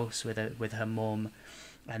girl's house with her mum,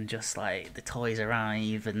 and just like the toys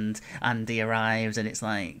arrive and Andy arrives, and it's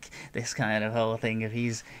like this kind of whole thing of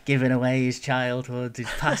he's giving away his childhood, he's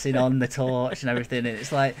passing on the torch and everything, and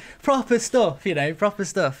it's like proper stuff, the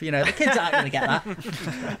kids aren't going to get that.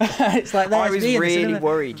 It's like, I was really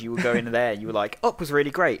worried you were going there, you were like, Up was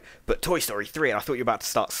really great, but Toy Story 3, and I thought you were about to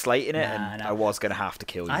start slating it, I was going to have to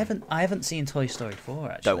kill you. I haven't seen Toy Story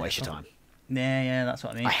 4, actually. Don't waste your time. Yeah, that's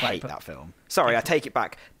what I mean. I hate that film. Sorry, I take it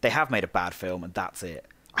back. They have made a bad film, and that's it.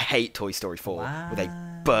 I hate Toy Story 4 with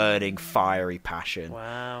a burning, fiery passion.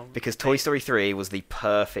 Wow. Because Toy Story 3 was the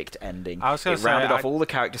perfect ending. It rounded off all the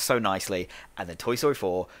characters so nicely, and then Toy Story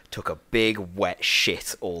 4 took a big, wet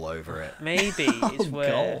shit all over it. Maybe it's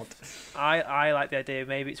worth... I like the idea.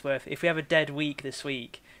 Maybe it's worth... If we have a dead week this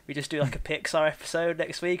week, we just do like a Pixar episode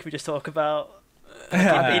next week. We just talk about... in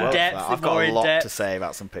depth, I've got a lot to say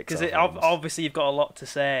about some Pixar films. Obviously you've got a lot to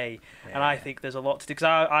say, and I think there's a lot to do, because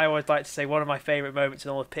I always like to say one of my favourite moments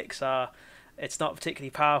in all of Pixar, it's not a particularly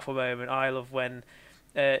powerful moment, I love when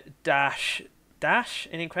Dash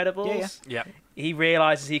in Incredibles, he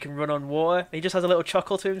realises he can run on water, he just has a little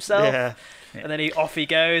chuckle to himself, and then off he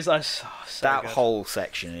goes. That whole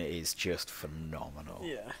section is just phenomenal.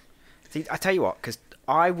 Yeah. See, I tell you what, because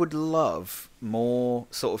I would love more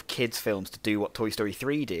sort of kids' films to do what Toy Story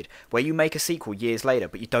 3 did, where you make a sequel years later,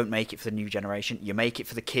 but you don't make it for the new generation. You make it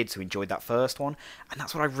for the kids who enjoyed that first one, and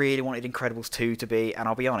that's what I really wanted Incredibles 2 to be. And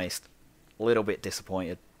I'll be honest, a little bit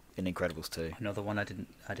disappointed in Incredibles 2. Another one I didn't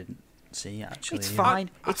see, actually. It's fine.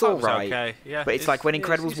 It's all right. Okay. Yeah, but it's like when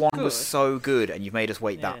Incredibles 1 was so good, and you've made us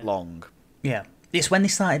wait that long. Yeah. It's when they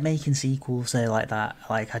started making sequels there like that.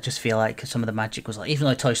 Like, I just feel like some of the magic was like, even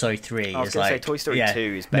though Toy Story 3 I was is going to like... say Toy Story 2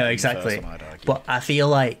 is better than the first one, I'd argue. But I feel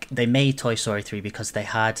like they made Toy Story 3 because they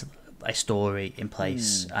had a story in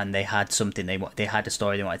place, and they had something, they had a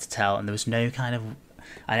story they wanted to tell, and there was no kind of...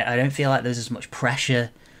 I don't feel like there's as much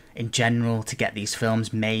pressure in general to get these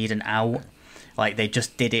films made and out. Like, they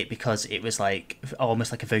just did it because it was like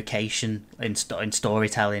almost like a vocation in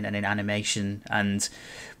storytelling and in animation, and...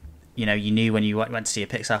 you knew when you went to see a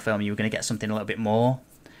Pixar film you were going to get something a little bit more,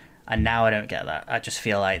 and now I don't get that. I just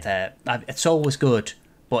feel like it's always good,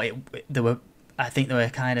 but I think there were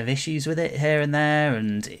kind of issues with it here and there,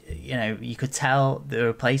 and you could tell there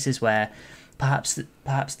were places where perhaps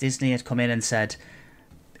Disney had come in and said,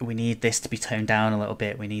 we need this to be toned down a little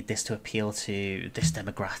bit, we need this to appeal to this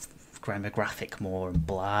demographic more, and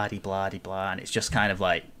blah de blah de blah, and it's just kind of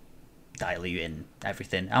like diluting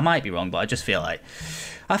everything. I might be wrong, but I just feel like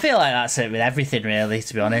that's it with everything, really,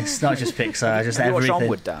 to be honest. Not just Pixar, just everything. Have you watched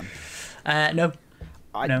Onward, Dan? No.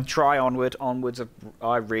 I'd try Onward.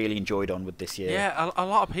 I really enjoyed Onward this year. Yeah, a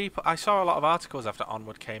lot of people... I saw a lot of articles after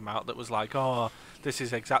Onward came out that was like, oh, this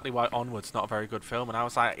is exactly why Onward's not a very good film. And I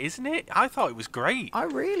was like, isn't it? I thought it was great. I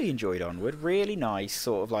really enjoyed Onward. Really nice,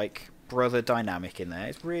 sort of like brother dynamic in there.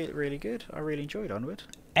 It's really, really good. I really enjoyed Onward.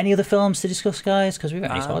 Any other films to discuss, guys? Because we've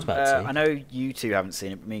only talked about it. I know you two haven't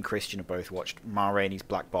seen it, but me and Christian have both watched Ma Rainey's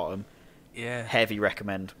Black Bottom. Yeah. Heavy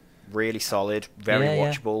recommend. Really solid. Very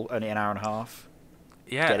watchable. Only an hour and a half.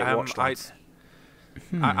 Yeah. Get it watched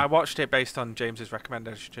I watched it based on James's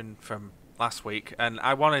recommendation from last week, and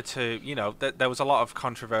I wanted to, there was a lot of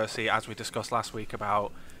controversy, as we discussed last week,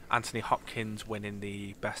 about Anthony Hopkins winning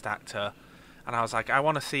the Best Actor, and I was like, I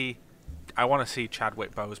want to see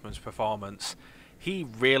Chadwick Boseman's performance. He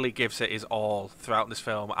really gives it his all throughout this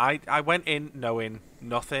film. I went in knowing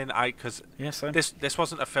nothing, because this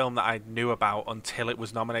wasn't a film that I knew about until it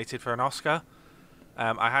was nominated for an Oscar.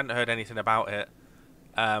 I hadn't heard anything about it,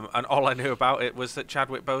 and all I knew about it was that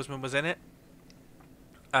Chadwick Boseman was in it.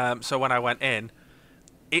 So when I went in,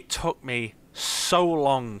 it took me so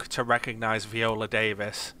long to recognise Viola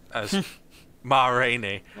Davis as Ma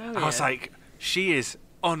Rainey. I was like, she is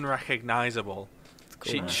unrecognisable.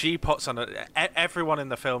 Cool. She puts on everyone in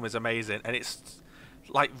the film is amazing, and it's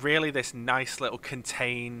like really this nice little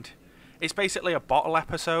contained... It's basically a bottle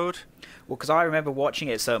episode. Well, because I remember watching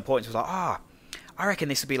it at certain points, it was like, I reckon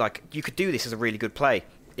this would be like, you could do this as a really good play.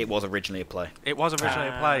 It was originally a play. It was originally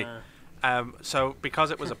a play. So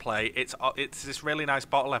because it was a play, it's this really nice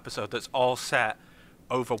bottle episode that's all set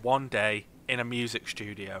over one day in a music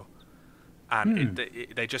studio, and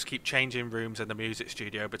they just keep changing rooms in the music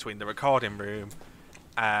studio between the recording room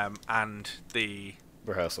and the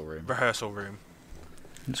rehearsal room.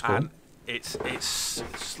 That's cool. And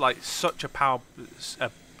it's like such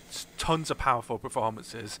tons of powerful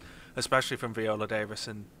performances, especially from Viola Davis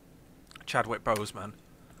and Chadwick Boseman.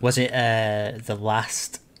 Was it the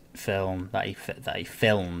last film that he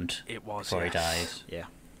filmed It was, before he died? Yeah.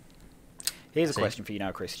 Here's a question for you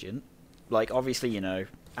now, Christian. Like, obviously, you know,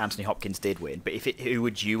 Anthony Hopkins did win, but who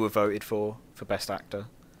would you have voted for Best Actor?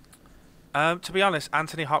 To be honest,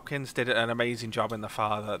 Anthony Hopkins did an amazing job in The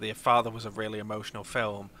Father. The Father was a really emotional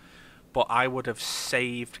film, but I would have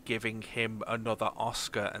saved giving him another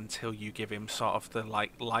Oscar until you give him sort of the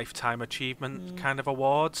like lifetime achievement kind of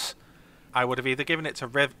awards. I would have either given it to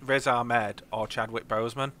Riz Ahmed or Chadwick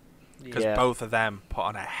Boseman, because both of them put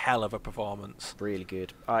on a hell of a performance. Really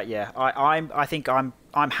good. I think I'm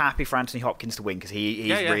happy for Anthony Hopkins to win because he's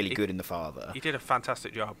really good in The Father. He did a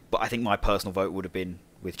fantastic job. But I think my personal vote would have been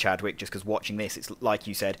with Chadwick, just because watching this, it's like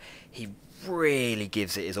you said, he really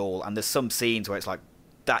gives it his all, and there's some scenes where it's like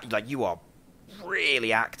that, like you are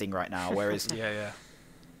really acting right now. Whereas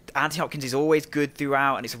Anthony Hopkins is always good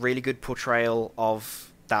throughout, and it's a really good portrayal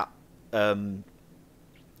of that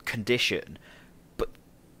condition. But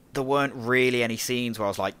there weren't really any scenes where I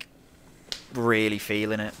was like really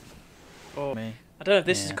feeling it. I don't know if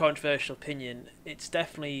this is a controversial opinion. It's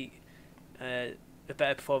definitely a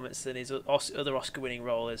better performance than his other Oscar-winning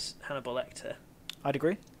role as Hannibal Lecter. I'd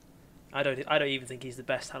agree. I don't even think he's the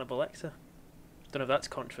best Hannibal Lecter. Don't know if that's a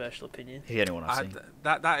controversial opinion. He's the only one I've seen.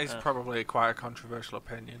 That is probably quite a controversial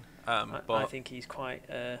opinion. But I think he's quite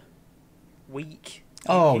weak.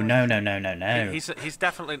 Oh no! He's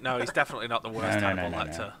definitely not the worst Hannibal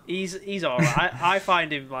Lecter. No. He's alright. I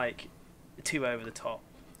find him like too over the top.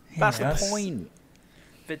 That's the point.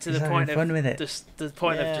 But to the point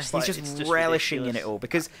of he's just relishing in it all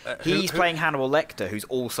because he's playing Hannibal Lecter, who's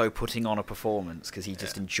also putting on a performance because he's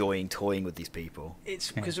just enjoying toying with these people.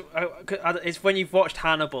 It's because it's when you've watched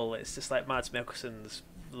Hannibal, it's just like Mads Mikkelsen's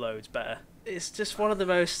loads better. It's just one of the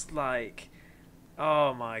most like,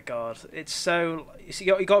 oh my god, it's so you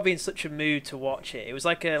got to be in such a mood to watch it. It was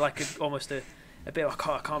like almost a bit. I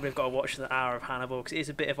can't believe I've got to watch the hour of Hannibal because it is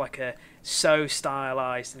a bit of like so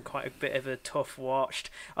stylized and quite a bit of a tough watched.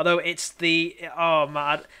 Although it's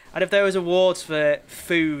and if there was awards for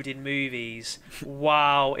food in movies,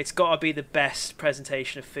 wow, it's got to be the best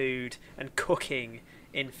presentation of food and cooking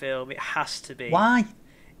in film. It has to be. Why?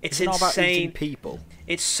 It's insane. Not about eating people.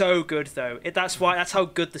 It's so good though. That's how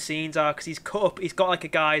good the scenes are because he's cut up. He's got like a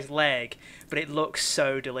guy's leg, but it looks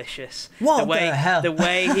so delicious. What the hell? The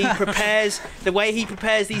way he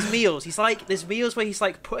prepares these meals. He's like there's meals where he's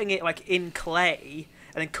like putting it like in clay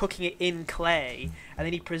and then cooking it in clay, and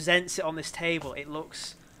then he presents it on this table. It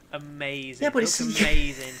looks amazing. Yeah, but it's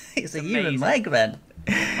amazing. It's a human leg, then.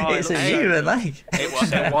 It's a human leg.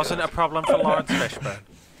 It wasn't a problem for Lawrence Fishburne.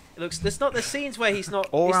 There's scenes where he's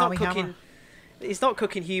not cooking. He's not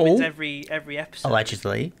cooking humans every episode.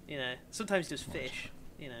 Allegedly. You know, sometimes he does fish.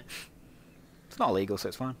 You know, it's not illegal, so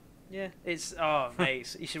it's fine. Yeah, it's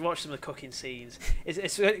mate. You should watch some of the cooking scenes.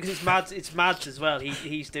 It's Mads. It's Mads as well.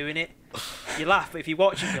 He's doing it. You laugh, but if you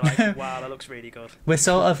watch it, you're like, wow, that looks really good. We're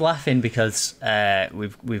sort of laughing because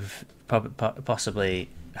we've possibly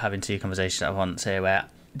having two conversations at once here where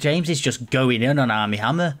James is just going in on Armie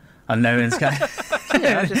Hammer. And no one's kind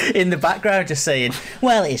of in the background just saying,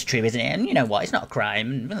 well, it's true, isn't it? And you know what? It's not a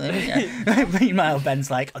crime. Meanwhile, Ben's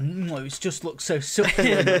like, oh, no, it just looks so subtle.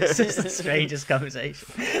 It's just the strangest conversation.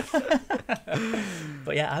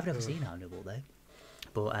 But yeah, I've never seen Hannibal, though.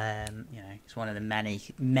 But, you know, it's one of the many,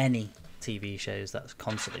 many TV shows that's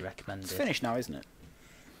constantly recommended. It's finished now, isn't it?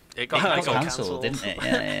 It got cancelled, didn't it?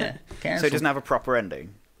 Yeah. So it doesn't have a proper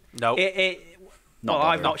ending? No.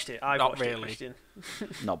 I've watched it. Not really.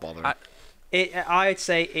 Not bothering. I'd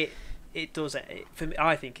say it does. For me,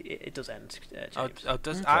 I think it does end.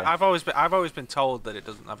 Okay. I've always been told that it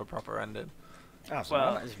doesn't have a proper ending.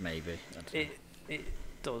 Well, maybe it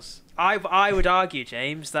does. I would argue,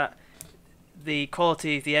 James, that the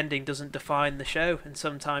quality of the ending doesn't define the show, and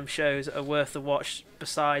sometimes shows are worth the watch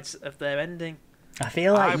besides of their ending. I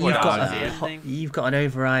feel like you've got an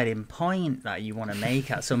overriding point that you want to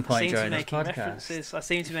make at some point during this podcast. I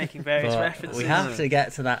seem to be making various references. We have to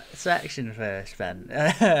get to that section first, Ben.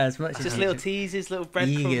 As much just as little teases, little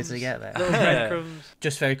breadcrumbs. Eager to get there. Little breadcrumbs.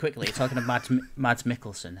 Just very quickly, talking of Mads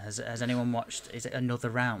Mikkelsen, has anyone watched? Is it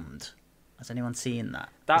Another Round? Has anyone seen that?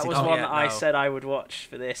 That was one that I said I would watch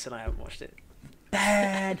for this, and I haven't watched it.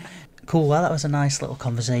 Ben. Cool. Well, that was a nice little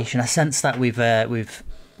conversation. I sense that we've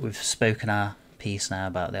spoken our piece now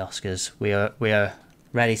about the Oscars. We are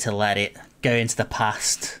ready to let it go into the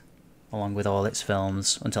past, along with all its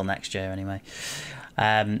films until next year, anyway.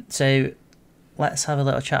 So let's have a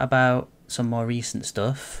little chat about some more recent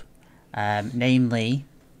stuff. Namely,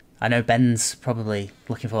 I know Ben's probably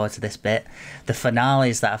looking forward to this bit. The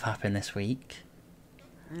finales that have happened this week.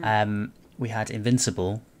 We had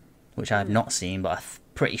Invincible, which I've not seen, but I'm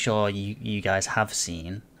pretty sure you guys have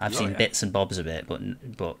seen. I've seen bits and bobs of it,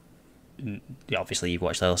 but obviously you've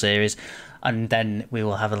watched the whole series. And then we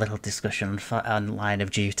will have a little discussion on Line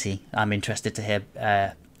of Duty. I'm interested to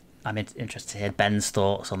hear Ben's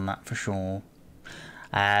thoughts on that for sure.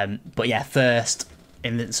 But yeah, first,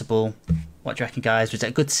 Invincible. What do you reckon, guys? Was it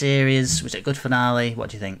a good series? Was it a good finale? What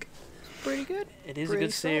do you think? Pretty good. It is Pretty a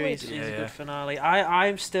good series. solid. It is a good finale.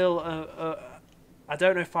 I'm still. I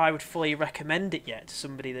don't know if I would fully recommend it yet to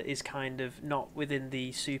somebody that is kind of not within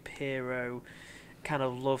the superhero kind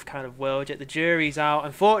of love kind of world yet. The jury's out.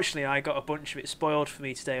 Unfortunately, I got a bunch of it spoiled for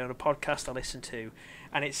me today on a podcast I listened to,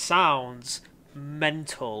 and it sounds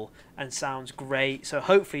mental and sounds great. So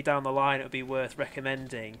hopefully down the line it'll be worth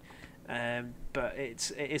recommending. But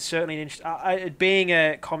it's certainly an interesting. Being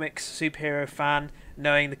a comics superhero fan,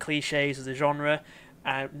 knowing the cliches of the genre,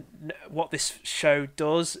 and what this show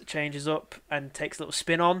does, changes up and takes a little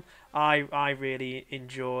spin on, I really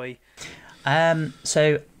enjoy.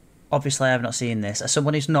 So obviously I have not seen this. As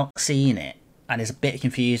someone who's not seen it and is a bit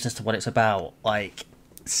confused as to what it's about,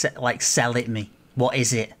 sell it me. What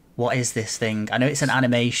is it? What is this thing? I know it's an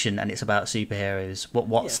animation and it's about superheroes.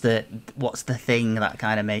 What's the thing that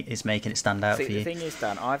kind of is making it stand out for you? The thing is,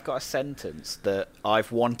 Dan, I've got a sentence that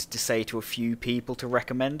I've wanted to say to a few people to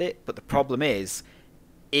recommend it, but the problem is,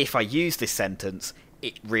 if I use this sentence,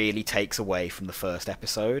 it really takes away from the first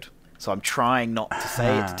episode. So I'm trying not to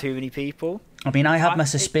say it to too many people. I mean, I have my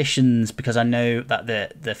suspicions because I know that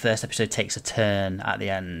the first episode takes a turn at the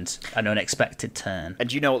end, an unexpected turn. And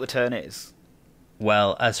do you know what the turn is?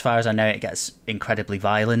 Well, as far as I know, it gets incredibly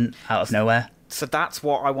violent out of nowhere. So that's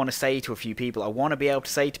what I want to say to a few people. I want to be able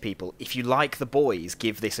to say to people, if you like The Boys,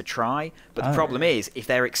 give this a try. But the problem is, if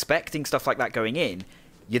they're expecting stuff like that going in,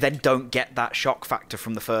 you then don't get that shock factor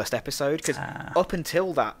from the first episode. Because up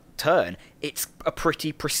until that turn, it's a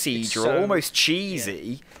pretty procedural, almost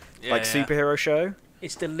cheesy, superhero show.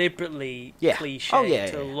 It's deliberately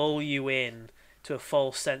cliche to lull you in to a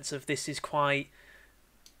false sense of this is quite...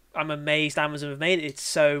 I'm amazed Amazon have made it. It's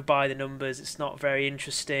so by the numbers. It's not very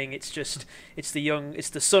interesting. It's just it's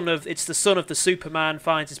the son of the Superman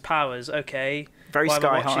finds his powers. Okay, very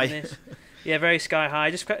Sky High. Yeah, very Sky High.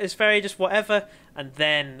 It's very just whatever, and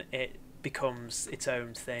then it becomes its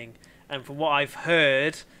own thing. And from what I've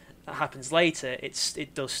heard, that happens later. It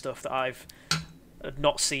does stuff that I've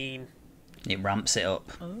not seen. It ramps it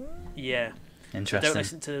up. Yeah. Interesting. So don't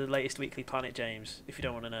listen to the latest Weekly Planet, James, if you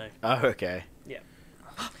don't want to know. Oh, okay. Yeah.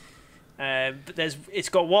 But it's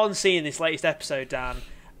got one scene in this latest episode, Dan.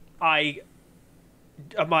 I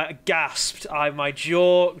gasped. My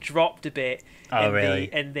jaw dropped a bit.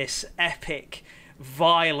 In this epic,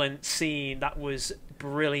 violent scene that was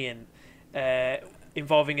brilliant,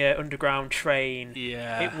 involving an underground train.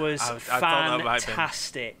 Yeah, it was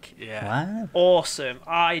fantastic. Yeah, wow. Awesome.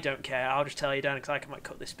 I don't care. I'll just tell you, Dan, because I might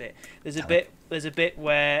cut this bit. There's a bit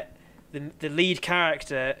where the lead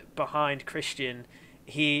character behind Christian,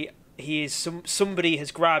 he is somebody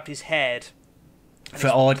has grabbed his head.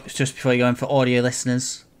 Just before you go in, for audio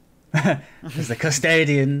listeners, as the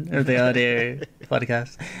custodian of the audio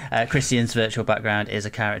podcast, Christian's virtual background is a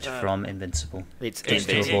character from Invincible. It's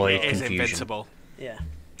to avoid confusion. Invincible. Yeah,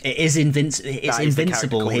 It's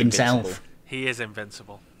Invincible himself. Invincible. He is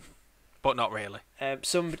invincible, but not really.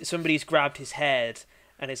 Somebody's grabbed his head,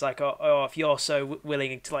 and it's like, oh, if you're so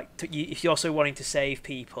willing to if you're so wanting to save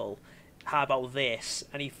people, how about this?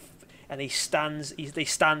 And they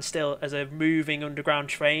stand still as a moving underground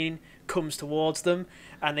train comes towards them,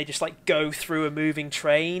 and they just go through a moving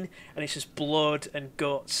train, and it's just blood and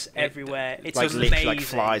guts everywhere. It's amazing. Like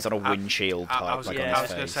flies on a windshield. I was going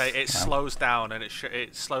to say it slows down, and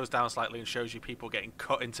it slows down slightly and shows you people getting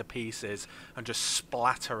cut into pieces and just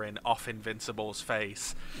splattering off Invincible's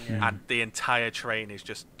face, and the entire train is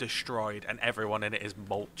just destroyed, and everyone in it is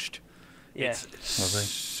mulched. Yeah. It's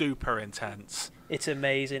super intense. It's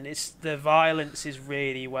amazing. The violence is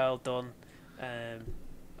really well done.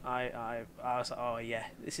 I was like, oh yeah,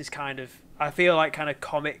 this is kind of... I feel like kind of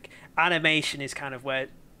comic animation is kind of where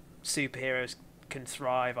superheroes can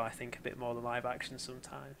thrive, I think, a bit more than live action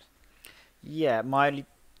sometimes. Yeah, my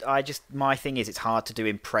thing is it's hard to do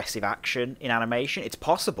impressive action in animation. It's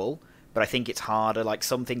possible, but I think it's harder. Like,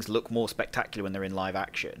 some things look more spectacular when they're in live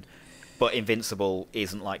action, but Invincible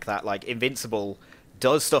isn't like that. Like, Invincible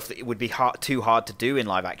does stuff that it would be too hard to do in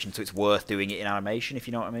live action, so it's worth doing it in animation, if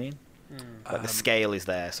you know what I mean. Like, the scale is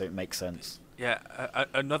there, so it makes sense. Yeah,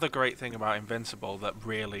 another great thing about Invincible that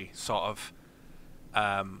really sort of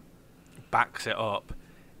backs it up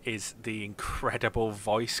is the incredible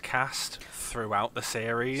voice cast throughout the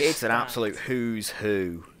series. It's an absolute who's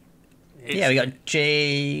who. Yeah, we got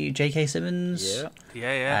J.K. Simmons.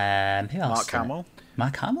 Yeah. Who else? Mark Hamill.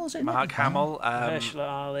 Mark Hamill's in it? Mark Hamill. Ursula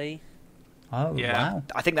Ali. Oh, Yeah. wow.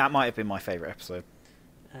 I think that might have been my favourite episode.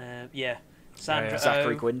 Yeah. Sandra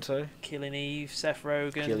Zachary Oh, Quinto, Killing Eve, Seth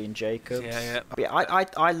Rogen. Gillian Jacobs. Yeah. But yeah,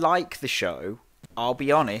 I like the show. I'll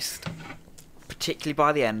be honest. Particularly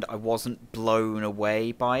by the end, I wasn't blown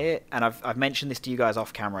away by it, and I've mentioned this to you guys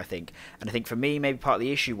off camera, I think. And I think for me, maybe part of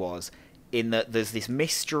the issue was in that there's this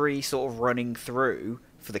mystery sort of running through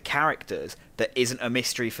for the characters that isn't a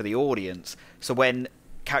mystery for the audience. So when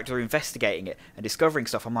characters are investigating it and discovering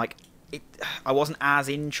stuff, I'm like, I wasn't as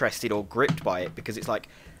interested or gripped by it, because it's like,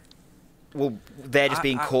 well, they're just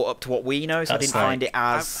being caught up to what we know, so I didn't find it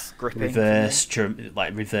as gripping. Reverse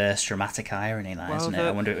dramatic irony, isn't it?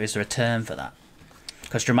 I wonder, is there a term for that?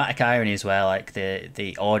 Because dramatic irony is where like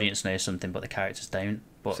the audience knows something but the characters don't.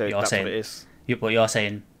 But So you're that's saying, what it is. But you're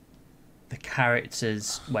saying the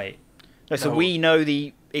characters. Wait. No, so we know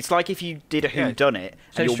the. It's like if you did a whodunit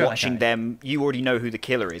So and it's you're watching dramatic them. You already know who the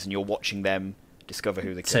killer is, and you're watching them discover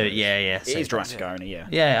who the So killer is. yeah. It is dramatic irony, yeah.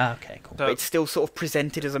 Yeah. Okay. Cool. So- But it's still sort of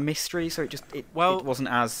presented as a mystery, so it wasn't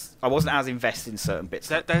as. I wasn't as invested in certain bits.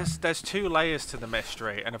 There's two layers to the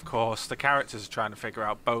mystery, and of course the characters are trying to figure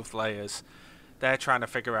out both layers. They're trying to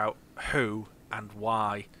figure out who and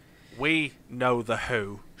why. We know the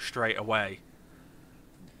who straight away,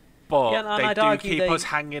 but Yeah, and they I'd do argue keep they- us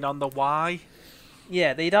hanging on the why.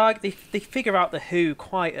 Yeah, they figure out the who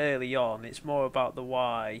quite early on. It's more about the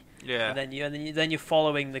why. Yeah. And then you're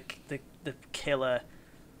following the killer,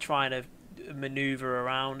 trying to maneuver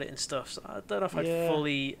around it and stuff. So I don't know if I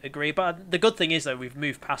fully agree, but the good thing is though we've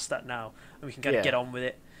moved past that now and we can kind of get on with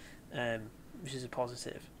it, which is a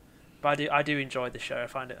positive. But I do enjoy the show.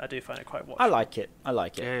 I do find it quite watchable. I like it.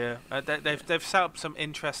 Yeah. They've set up some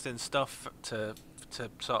interesting stuff to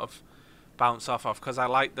sort of bounce off of, because I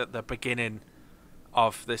like that the beginning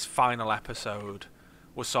of this final episode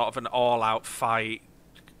was sort of an all-out fight,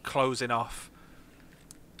 closing off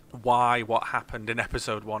why what happened in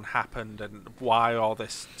episode 1 happened and why all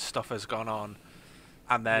this stuff has gone on,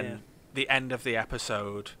 and then the end of the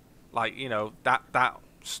episode, like, you know, that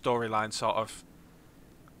storyline sort of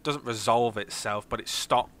doesn't resolve itself, but it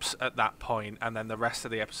stops at that point, and then the rest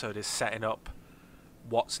of the episode is setting up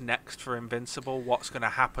what's next for Invincible, what's going to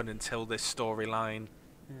happen until this storyline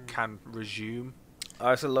can resume. I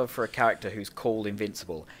also love for a character who's called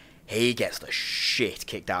Invincible, he gets the shit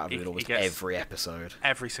kicked out of him in almost every episode.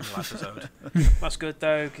 Every single episode. That's good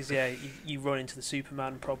though, because you run into the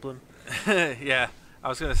Superman problem. Yeah, I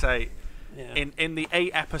was going to say, in the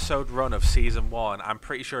 8 episode run of season 1, I'm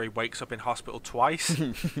pretty sure he wakes up in hospital twice.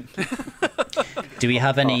 Do we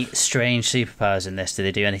have any strange superpowers in this? Do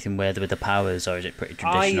they do anything weird with the powers, or is it pretty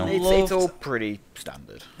traditional? It's all pretty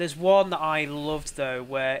standard. There's one that I loved though,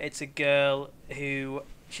 where it's a girl who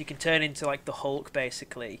she can turn into like the Hulk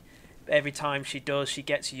basically. Every time she does, she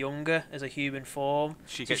gets younger as a human form.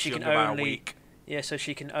 She gets younger by a week. Yeah, so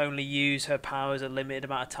she can only use her powers a limited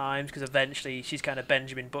amount of times, because eventually she's kind of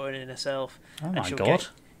Benjamin Buttoning herself. Oh and my she'll god, get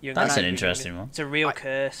younger that's an and interesting younger. one. It's a real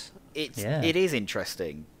curse. It is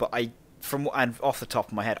interesting, but and off the top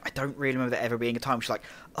of my head, I don't really remember there ever being a time she's like,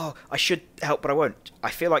 oh, I should help, but I won't. I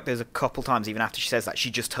feel like there's a couple times, even after she says that,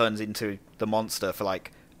 she just turns into the monster for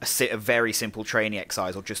like a very simple training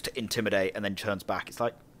exercise, or just to intimidate, and then turns back. It's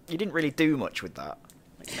like, you didn't really do much with that.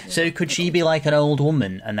 So could she be like an old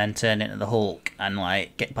woman and then turn into the Hulk and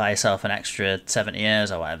like get by herself an extra 70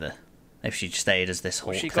 years or whatever, if she stayed as this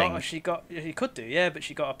Hulk thing? She could do, yeah, but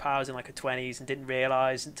she got her powers in like her 20s and didn't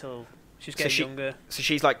realise until she was getting younger. So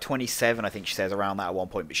she's like 27, I think she says, around that at one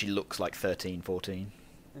point, but she looks like 13, 14.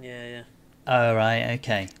 Yeah. Oh right,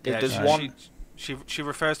 okay. There's Yeah, one. She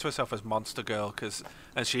refers to herself as Monster Girl,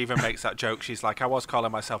 and she even makes that joke. She's like, I was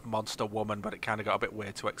calling myself Monster Woman, but it kind of got a bit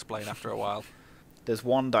weird to explain after a while. There's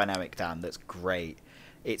one dynamic, Dan, that's great.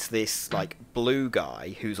 It's this like blue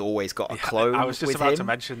guy who's always got a clone. I was just with about him. to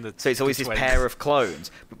mention that. So it's always this pair of clones,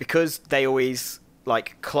 but because they always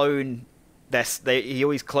like clone. He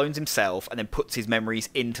always clones himself and then puts his memories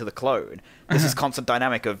into the clone. There's this constant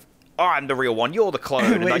dynamic of, I'm the real one, you're the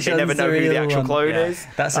clone, and like, they never one's the know who the real actual one? clone Yeah. is.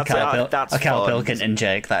 That's a Carl fun. Pilkington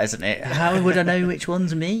joke, that isn't it? How would I know which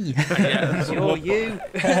one's me? You're you.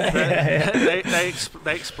 They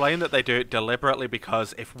explain that they do it deliberately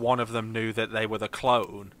because if one of them knew that they were the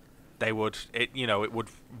clone, it would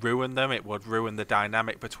ruin them. It would ruin the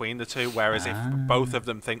dynamic between the two. Whereas if both of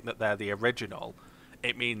them think that they're the original,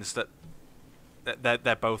 it means that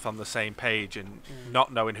they're both on the same page, and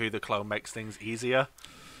not knowing who the clone makes things easier.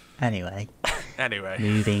 Anyway,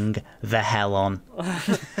 moving the hell on.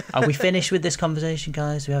 Are we finished with this conversation,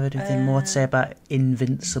 guys? Do we have anything more to say about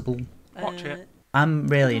Invincible? Watch it. I'm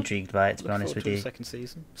really intrigued by it, to be Look honest forward with to you. the second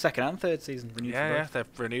season. Second and third season. Renewed for Yeah, both.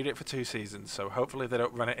 they've renewed it for 2 seasons, so hopefully they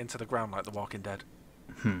don't run it into the ground like The Walking Dead.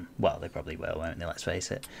 Well, they probably will, won't they? Let's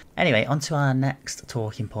face it. Anyway, on to our next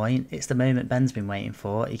talking point. It's the moment Ben's been waiting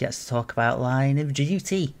for. He gets to talk about Line of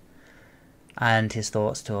Duty and his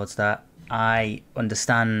thoughts towards that. I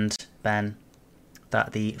understand, Ben,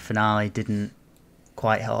 that the finale didn't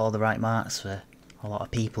quite hit all the right marks for a lot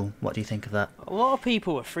of people. What do you think of that? A lot of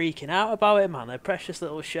people were freaking out about it, man. A precious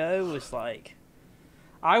little show was like...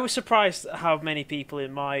 I was surprised at how many people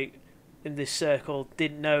in this circle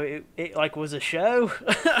didn't know it like was a show.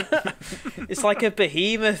 It's like a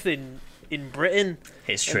behemoth in Britain.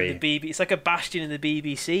 It's and true. It's like a bastion in the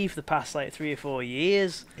BBC for the past like 3 or 4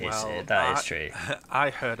 years. That is true.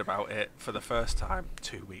 I heard about it for the first time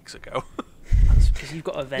 2 weeks ago. That's because you've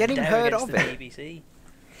got a hadn't even vendetta heard against of the it? BBC.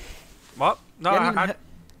 What? No, You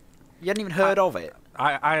hadn't even heard of it?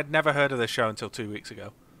 I had never heard of this show until 2 weeks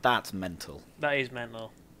ago. That's mental. That is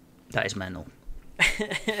mental. That is mental.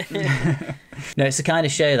 No, it's the kind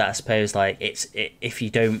of show that I suppose like if you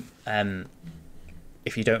don't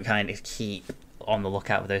kind of keep on the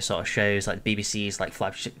lookout for those sort of shows like BBC's like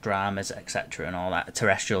flagship dramas, etc., and all that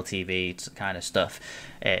terrestrial TV kind of stuff,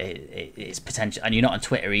 it's potential. And you're not on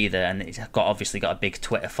Twitter either, and it's obviously got a big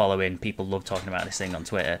Twitter following. People love talking about this thing on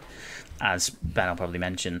Twitter, as Ben will probably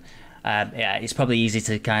mention. Yeah, it's probably easy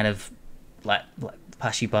to kind of like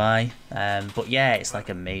pass you by, but yeah, it's like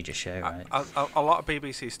a major show, right? A lot of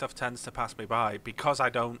BBC stuff tends to pass me by because I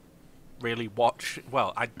don't really watch.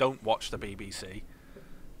 Well, I don't watch the BBC.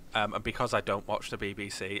 And because I don't watch the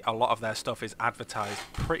BBC, a lot of their stuff is advertised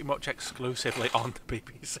pretty much exclusively on the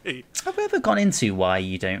BBC. Have we ever gone into why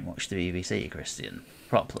you don't watch the BBC, Christian,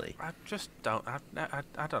 properly? I just don't. I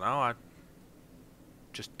don't know. I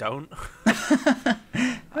just don't.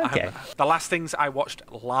 Okay. The last things I watched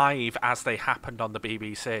live as they happened on the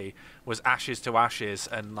BBC was Ashes to Ashes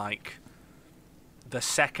and like the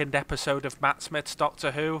second episode of Matt Smith's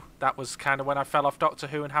Doctor Who. That was kind of when I fell off Doctor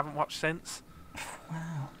Who and haven't watched since.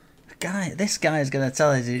 Wow. This guy's going to tell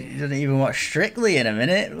us he doesn't even watch Strictly in a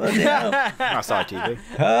minute. Bloody hell. That's ITV.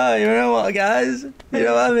 Oh, you know what, guys? You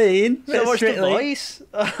know what I mean? So watch The Voice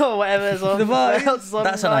or whatever's on. The Voice. else on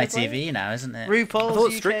That's on iPlayer. ITV now, isn't it? RuPaul's I thought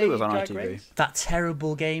UK Strictly was on Drag ITV. Race. That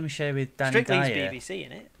terrible game show with Danny Strictly's Dyer. BBC,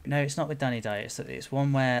 innit? No, it's not with Danny Dyer. It's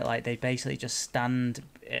one where like they basically just stand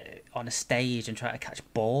on a stage and try to catch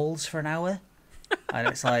balls for an hour, and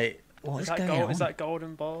it's like, what is going on? Is that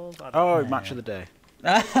Golden Balls? I don't Oh, know. Match of the Day.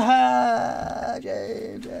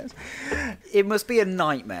 James, yes. It must be a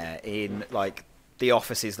nightmare in like the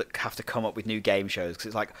offices that have to come up with new game shows because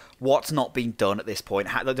it's like what's not been done at this point.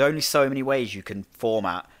 There's only so many ways you can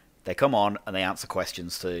format. They come on and they answer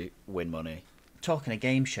questions to win money. Talking of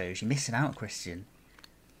game shows, you're missing out, Christian.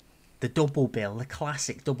 The Double Bill, the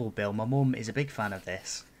classic Double Bill. My mum is a big fan of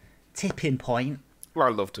this. Tipping Point, Well, I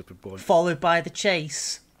love to Point. followed by The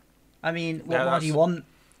Chase. I mean, what Yeah, more do you want?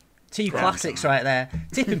 Two classics right there.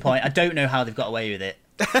 Tipping Point, I don't know how they've got away with it.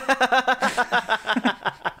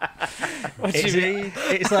 What do you mean?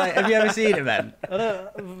 It's like, have you ever seen it, Ben?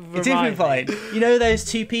 Tipping Remind me. Point. You know those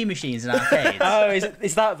 2p machines in arcades? Oh,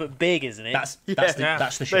 is that but big, isn't it? That's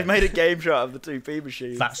the show. They've made a game show out of the 2p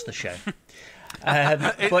machine. That's the show.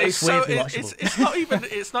 But it's weirdly watchable.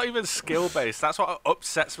 It's not even skill based. That's what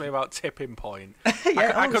upsets me about Tipping Point.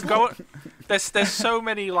 Yeah, I oh, could it's go. not. There's so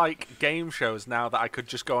many like game shows now that I could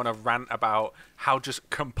just go on a rant about how just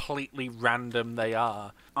completely random they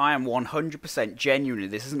are. I am 100% genuinely,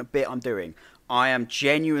 this isn't a bit I'm doing, I am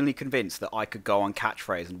genuinely convinced that I could go on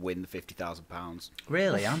catchphrase and win the £50,000.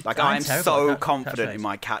 Really? I'm terrible at so that confident catchphrase. in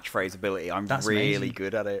my catchphrase ability. I'm That's really amazing.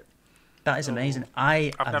 good at it. That is amazing.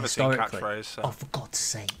 I've never seen historically, catchphrase, so- Oh, for God's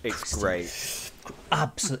sake! It's Christian. great.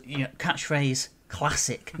 Absolutely, catchphrase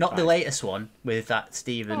classic. Not the latest one with that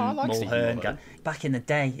Stephen Oh, I like Stephen Mulhern Mulhern. guy. Back in the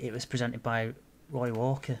day, it was presented by Roy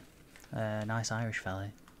Walker, nice Irish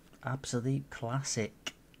fellow. Absolute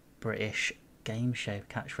classic British game show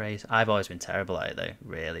catchphrase. I've always been terrible at it though,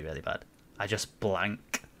 really, really bad. I just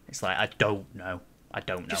blank. It's like I don't know. I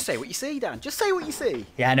don't know. Just say what you see, Dan. Just say what you see.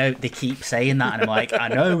 Yeah, I know. They keep saying that, and I'm like, I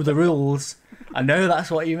know the rules. I know that's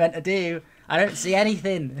what you're meant to do. I don't see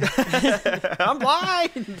anything. I'm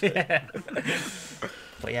blind. Yeah.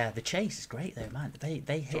 But yeah, the chase is great though, man.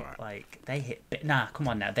 They hit Nah, come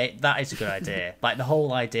on now. That is a good idea. Like the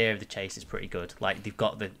whole idea of the chase is pretty good. Like they've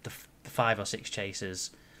got the 5 or 6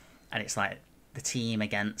 chasers, and it's like the team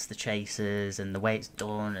against the chasers, and the way it's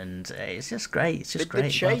done, and it's just great. It's just great. The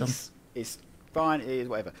chase is fine. It is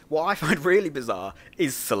whatever. What I find really bizarre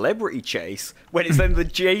is celebrity chase when it's then the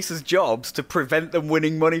chasers' jobs to prevent them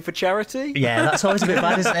winning money for charity. Yeah, that's always a bit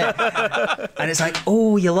bad, isn't it? And it's like,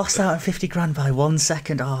 oh, you lost out on 50 grand by 1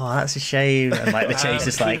 second. Oh, that's a shame. And like the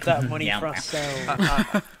chaser's like, keep that money for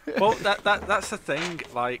ourselves. Well, that's the thing.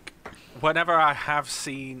 Like, whenever I have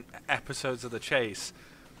seen episodes of The Chase,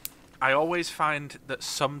 I always find that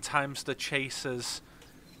sometimes the chasers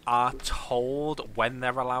are told when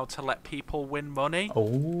they're allowed to let people win money.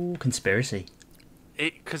 Oh, conspiracy.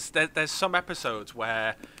 Because there's some episodes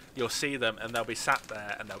where you'll see them and they'll be sat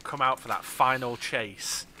there and they'll come out for that final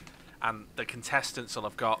chase, and the contestants will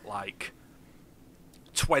have got like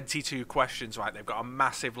 22 questions right. They've got a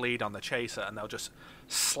massive lead on the chaser, and they'll just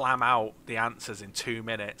slam out the answers in 2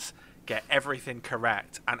 minutes, get everything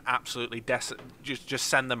correct, and absolutely just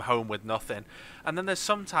send them home with nothing. And then there's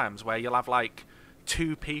some times where you'll have like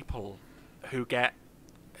 2 people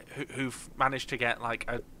who've managed to get like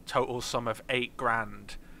a total sum of 8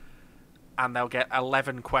 grand, and they'll get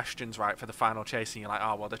 11 questions right for the final chase, and you're like,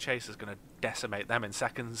 oh well, the chaser's going to decimate them in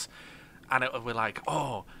seconds, and it'll be like,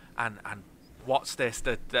 oh, and what's this?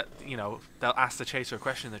 That you know, they'll ask the chaser a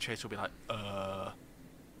question, and the chaser will be like,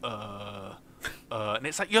 and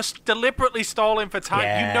it's like, you're deliberately stalling for time.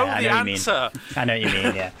 Yeah, you know the answer. I know what you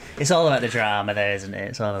mean, yeah. It's all about the drama there, isn't it?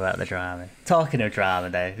 It's all about the drama. Talking of drama,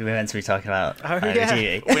 though, we're meant to be talking about Line of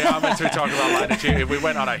Duty. We are meant to be talking about Line of Duty. We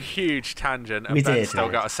went on a huge tangent, and Ben's still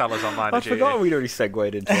got to sell us on Line of Duty. I forgot we'd already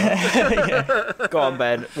segued into that. Yeah. Go on,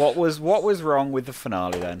 Ben. What was wrong with the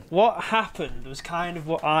finale, then? What happened was kind of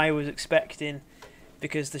what I was expecting,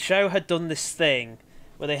 because the show had done this thing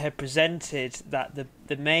where they had presented that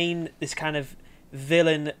the main, this kind of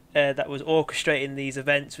villain that was orchestrating these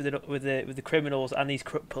events with the criminals and these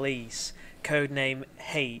corrupt police, codename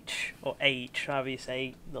H, or H, however you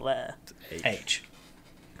say the letter. H.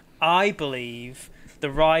 I believe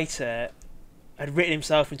the writer had written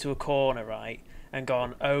himself into a corner, right, and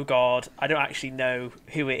gone, oh god, I don't actually know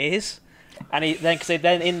who it is. And because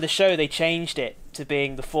in the show they changed it to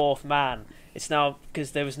being the 4th man. It's now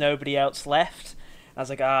because there was nobody else left. I was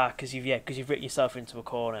like, because you've written yourself into a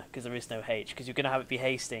corner, because there is no H, because you're going to have it be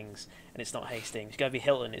Hastings, and it's not Hastings. It's going to be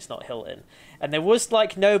Hilton, it's not Hilton. And there was,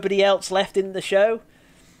 like, nobody else left in the show.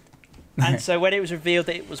 And so when it was revealed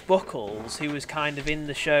that it was Buckles, who was kind of in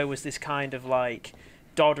the show, was this kind of, like,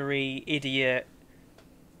 doddery idiot,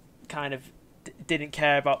 kind of didn't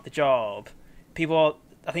care about the job, people,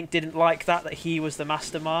 I think, didn't like that he was the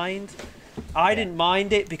mastermind. I didn't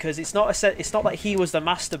mind it, because it's not like he was the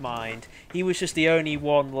mastermind. He was just the only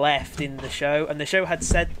one left in the show, and the show had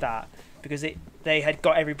said that because they had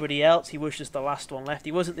got everybody else. He was just the last one left.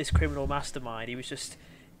 He wasn't this criminal mastermind. He was just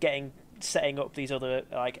setting up these other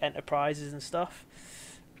like enterprises and stuff.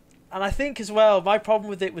 And I think as well, my problem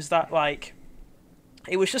with it was that like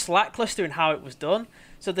it was just lackluster in how it was done.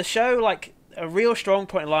 So the show, like, a real strong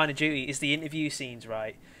point in Line of Duty is the interview scenes,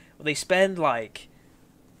 right? Well, they spend like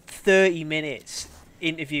 30 minutes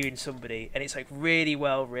interviewing somebody, and it's like really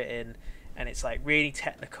well written, and it's like really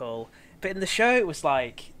technical. But in the show it was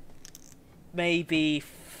like maybe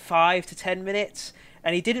 5 to 10 minutes,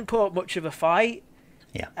 and he didn't put up much of a fight.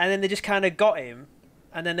 Yeah. And then they just kind of got him,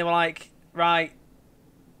 and then they were like, right,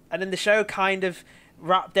 and then the show kind of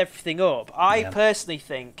wrapped everything up. I personally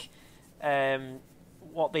think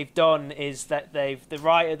what they've done is that the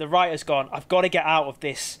writer's gone, I've got to get out of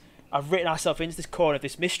this. I've written myself into this corner of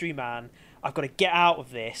this mystery man. I've got to get out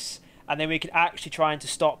of this. And then we can actually try to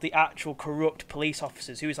stop the actual corrupt police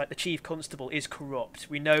officers, who is like the chief constable is corrupt.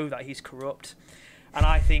 We know that he's corrupt. And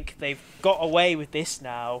I think they've got away with this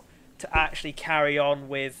now to actually carry on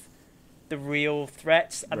with the real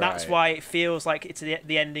threats. And that's why it feels like it's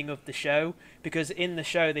the ending of the show. Because in the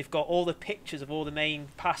show, they've got all the pictures of all the main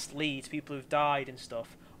past leads, people who've died and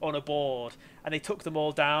stuff, on a board, and they took them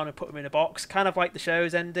all down and put them in a box, kind of like the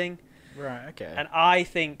show's ending. Right, okay. And I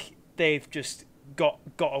think they've just got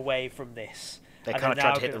away from this. They kind of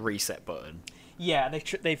tried to hit the reset button. Yeah,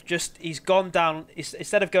 he's gone down,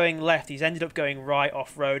 instead of going left, he's ended up going right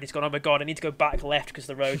off road. He's gone, oh my god, I need to go back left because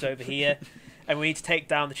the road's over here. and we need to take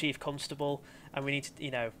down the chief constable, and we need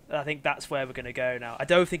to, I think that's where we're going to go now. I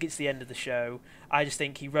don't think it's the end of the show. I just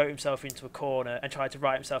think he wrote himself into a corner and tried to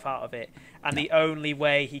write himself out of it. And the only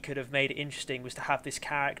way he could have made it interesting was to have this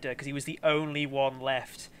character, because he was the only one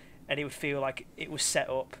left, and it would feel like it was set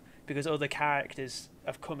up because other characters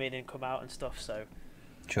have come in and come out and stuff. So,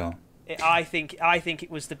 sure. I think it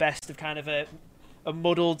was the best of kind of a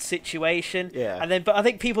muddled situation. Yeah. But I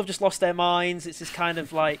think people have just lost their minds. It's just kind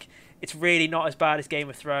of like, it's really not as bad as Game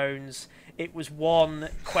of Thrones. It was one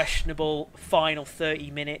questionable final 30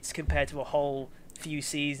 minutes compared to a whole few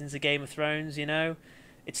seasons of Game of Thrones,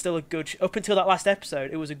 It's still a good... Up until that last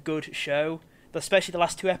episode, it was a good show. But especially the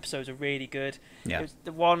last 2 episodes are really good. Yeah. It was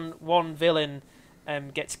the one villain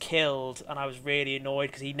gets killed, and I was really annoyed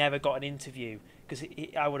because he never got an interview. Because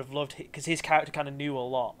I would have loved... Because his character kind of knew a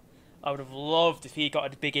lot. I would have loved if he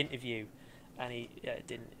got a big interview. And it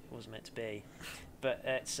didn't. It wasn't meant to be. But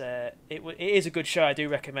it is a good show. I do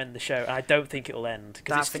recommend the show, and I don't think it'll end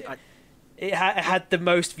because it had the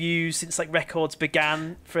most views since records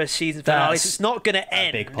began for a season finale. So it's not going to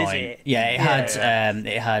end, big point. is it? Yeah, it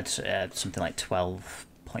had something like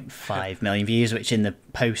 12.5 million views, which in the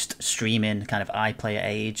post-streaming kind of iPlayer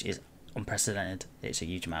age is unprecedented. It's a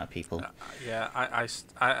huge amount of people. I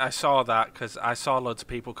saw that because I saw loads of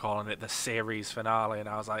people calling it the series finale, and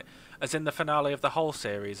I was like, as in the finale of the whole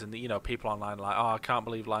series, and people online are like, oh, I can't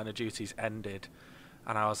believe Line of Duty's ended,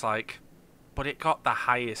 and I was like, but it got the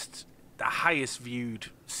highest viewed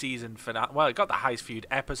season finale. Well, it got the highest viewed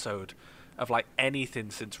episode of anything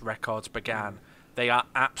since records began. They are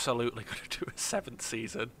absolutely going to do a 7th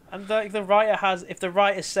season. And the writer has, if the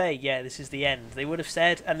writers say, yeah, this is the end, they would have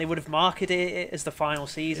said, and they would have marketed it as the final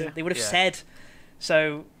season. Yeah. They would have said,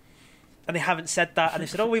 so, and they haven't said that, and they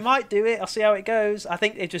said, oh, we might do it, I'll see how it goes. I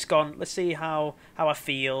think they've just gone, let's see how I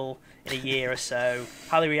feel in a year or so,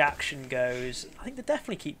 how the reaction goes. I think they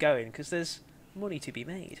definitely keep going, because there's money to be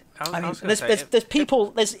made. There's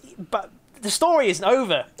people, but the story isn't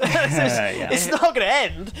over. It's not going to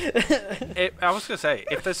end. I was going to say,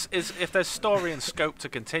 if there's story and scope to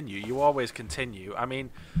continue, you always continue. I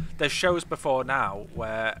mean, there's shows before now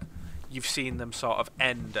where you've seen them sort of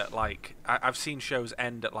end at I've seen shows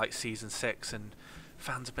end at season 6, and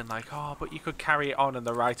fans have been like, oh, but you could carry it on, and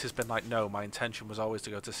the writer's been like, no, my intention was always to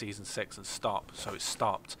go to season 6 and stop, so it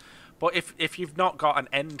stopped. But if you've not got an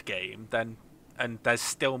end game, then and there's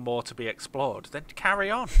still more to be explored, then carry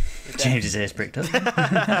on. James's ears pricked up.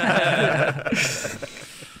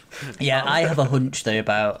 Yeah, I have a hunch though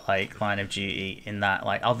about Line of Duty in that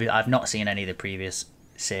I've not seen any of the previous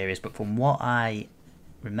series, but from what I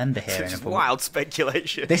remember hearing, it's wild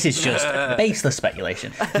speculation. This is just baseless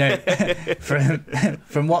speculation. No,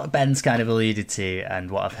 from what Ben's kind of alluded to and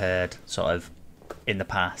what I've heard sort of in the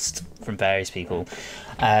past from various people,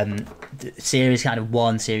 series kind of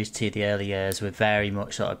 1, series 2, the early years were very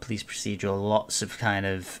much sort of police procedural, lots of kind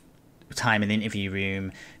of time in the interview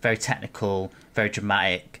room, very technical, very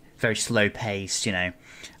dramatic, very slow paced,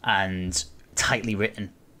 and tightly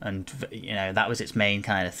written. And that was its main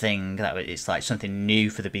kind of thing. It's something new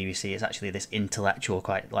for the BBC. It's actually this intellectual,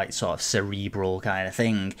 quite sort of cerebral kind of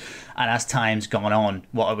thing. And as time's gone on,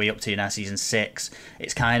 what are we up to now? Season 6.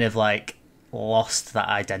 It's kind of lost that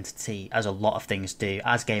identity, as a lot of things do,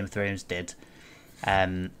 as Game of Thrones did,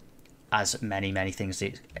 as many things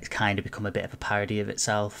do. It's kind of become a bit of a parody of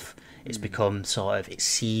itself. It's become it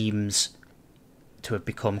seems to have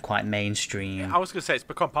become quite mainstream. I was going to say it's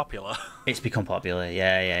become popular. It's become popular,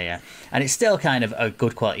 yeah. And it's still kind of a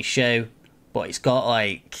good quality show, but it's got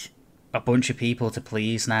a bunch of people to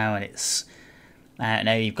please now, and it's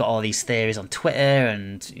now you've got all these theories on Twitter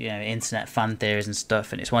and internet fan theories and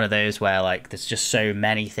stuff, and it's one of those where there's just so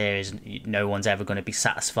many theories and no one's ever going to be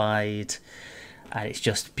satisfied, and it's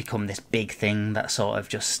just become this big thing that's sort of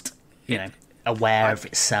just aware of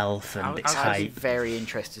itself and its hype. I'm very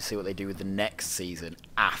interested to see what they do with the next season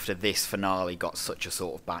after this finale got such a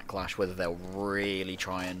sort of backlash, whether they'll really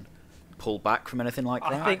try and pull back from anything like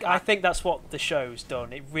that. I think that's what the show's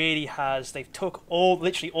done. It really has. They've took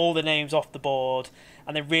literally all the names off the board,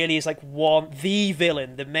 and there really is the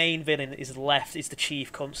villain, the main villain that is left is the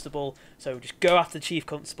Chief Constable. So just go after the Chief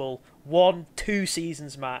Constable, 1-2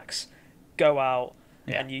 seasons max, go out,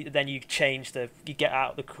 and you get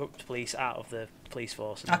out the corrupt police out of the police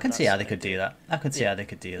force. I can see how they could do that.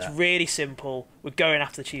 It's really simple. We're going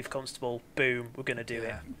after the Chief Constable. Boom, we're going to do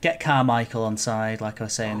it. Get Carmichael on side, like I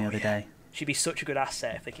was saying the other day. She'd be such a good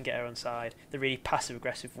asset if they can get her on side. The really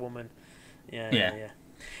passive-aggressive woman. Yeah.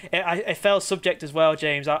 I fell subject as well,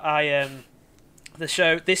 James. The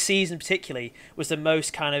show this season particularly was the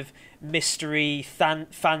most kind of mystery fan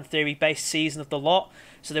theory based season of the lot.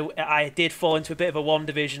 I did fall into a bit of a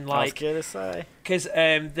WandaVision I was like, gonna say. because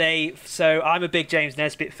so I'm a big James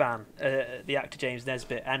Nesbitt fan, the actor James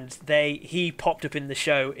Nesbitt, and he popped up in the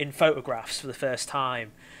show in photographs for the first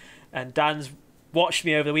time, and Dan's watched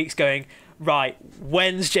me over the weeks going, right,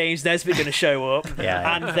 when's James Nesbitt going to show up?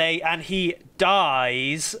 Yeah. And he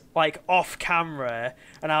dies like off camera,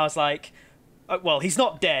 and I was like, well, he's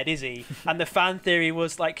not dead, is he? And the fan theory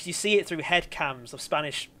was like, you see it through head cams of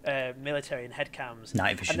Spanish military and head cams.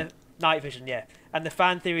 Night vision. Night vision, yeah. And the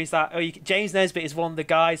fan theory is that James Nesbitt is one of the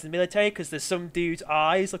guys in the military because there's some dude's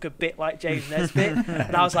eyes look a bit like James Nesbitt.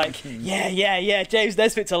 And I was like, yeah, James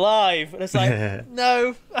Nesbitt's alive. And it's like,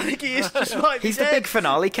 no, I think he is just might be He's dead. the big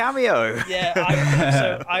finale cameo. Yeah,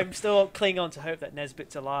 so I'm still clinging on to hope that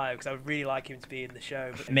Nesbitt's alive because I would really like him to be in the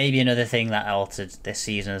show. But Maybe another thing that altered this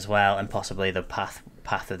season as well, and possibly the path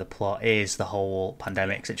of the plot, is the whole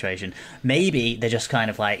pandemic situation. Maybe they're just kind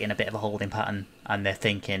of like in a bit of a holding pattern, and they're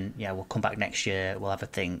thinking, yeah, we'll come back next year, we'll have a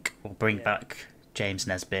think, we'll bring back James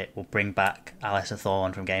Nesbitt, we'll bring back Alistair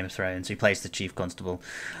Thorne from Game of Thrones, who plays the Chief Constable,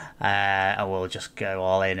 and we'll just go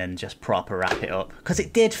all in and just proper wrap it up. Because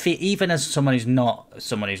it did feel, even as someone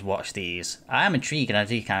who's watched these, I am intrigued and I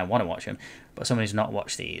do kind of want to watch them, but someone who's not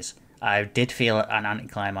watched these, I did feel an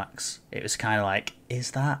anticlimax. It was kind of like,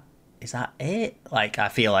 is that it? Like, I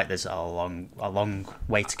feel like there's a long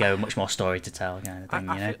way to go, much more story to tell, kind of thing,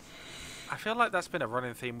 you know? I feel like that's been a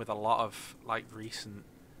running theme with a lot of like recent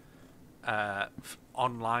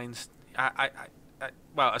online,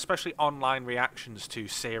 well, especially online reactions to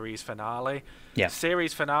series finale. Yeah.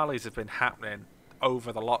 Series finales have been happening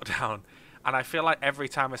over the lockdown, and I feel like every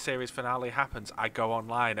time a series finale happens, I go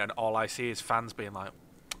online and all I see is fans being like,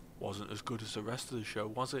 wasn't as good as the rest of the show,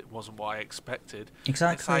 was it? Wasn't what I expected.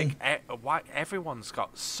 Exactly. It's like, why everyone's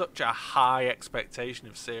got such a high expectation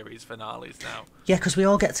of series finales now. Yeah, because we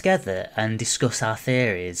all get together and discuss our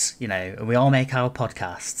theories, you know, and we all make our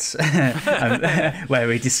podcasts where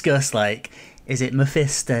we discuss, like, is it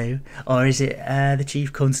Mephisto, or is it the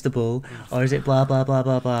Chief Constable, or is it blah, blah, blah,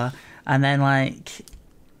 blah, blah. And then, like,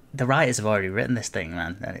 the writers have already written this thing,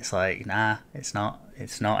 man, and it's like, nah, it's not.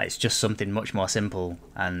 It's just something much more simple,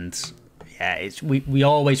 and yeah, we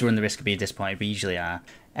always run the risk of being disappointed. We usually are.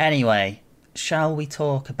 Anyway, shall we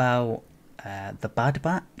talk about the Bad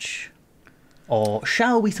Batch, or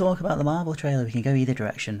shall we talk about the Marvel trailer? We can go either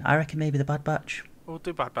direction. I reckon maybe the Bad Batch. We'll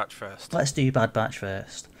do Bad Batch first. Let's do Bad Batch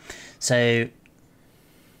first. So,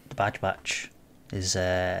 the Bad Batch is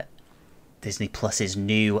Disney Plus's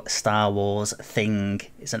new Star Wars thing.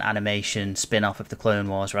 It's an animation spin-off of the Clone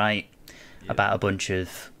Wars, right? Yeah. About a bunch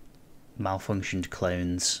of malfunctioned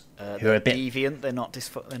clones who are a bit deviant. They're not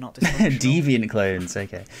dysfunctional. Deviant clones,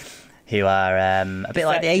 okay. Who are a bit defective.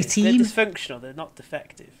 Like the 18. They're dysfunctional. They're not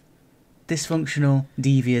defective. Dysfunctional,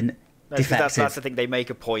 deviant, defective. That's the thing. They make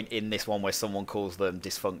a point in this one where someone calls them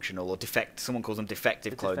dysfunctional or defect. Someone calls them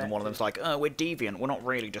defective clones, and one of them's like, "Oh, we're deviant. We're not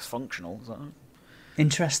really dysfunctional." So,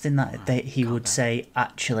 interesting that he would say,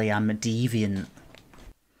 "Actually, I'm a deviant."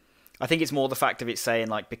 I think it's more the fact of it saying,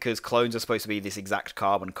 like, because clones are supposed to be this exact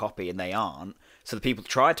carbon copy and they aren't, so the people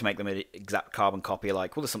tried to make them an exact carbon copy are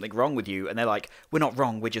like, well, there's something wrong with you, and they're like, we're not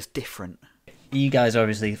wrong, we're just different. You guys are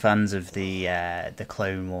obviously fans of the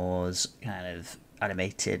Clone Wars kind of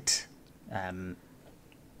animated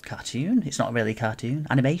cartoon. It's not really cartoon.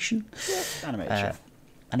 Animation? Yeah,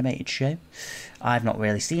 animated show. I've not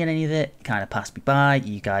really seen any of it. Kind of passed me by.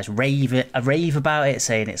 You guys rave about it,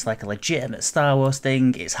 saying it's like a legitimate Star Wars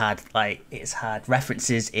thing. It's had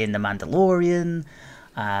references in The Mandalorian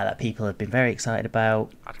that people have been very excited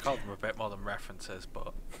about. I'd call them a bit more than references,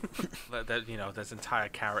 but there's entire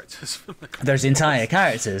characters from the. There's entire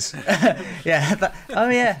characters. Yeah. Oh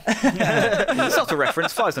yeah. That's not a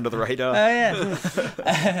reference. Flies under the radar. Oh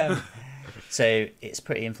yeah. So it's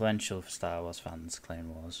pretty influential for Star Wars fans,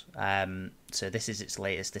 Clone Wars. So this is its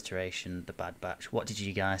latest iteration, The Bad Batch. What did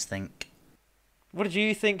you guys think? What did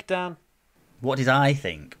you think, Dan? What did I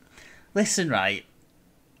think? Listen, right.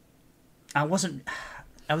 I was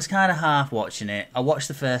kind of half watching it. I watched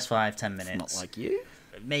the first 5-10 minutes. It's not like you.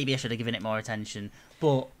 Maybe I should have given it more attention,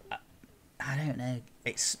 but I don't know.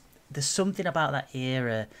 There's something about that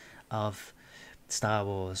era of Star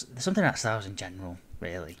Wars. There's something about Star Wars in general,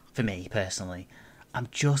 really, for me personally. I'm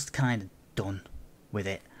just kind of done with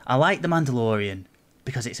it. I like The Mandalorian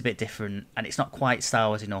because it's a bit different and it's not quite Star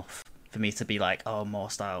Wars enough for me to be like, oh, more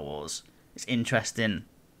Star Wars. It's interesting.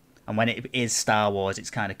 And when it is Star Wars, it's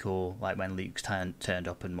kind of cool. Like when Luke's turned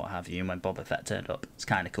up and what have you, and when Boba Fett turned up, it's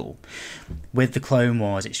kind of cool. With the Clone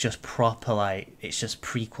Wars, it's just proper, like, it's just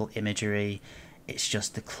prequel imagery. It's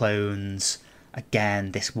just the clones.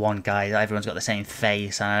 Again, this one guy, everyone's got the same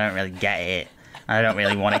face, and I don't really get it. and I don't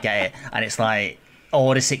really want to get it. And it's like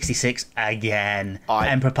Order 66 again,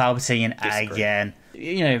 Emperor Palpatine again.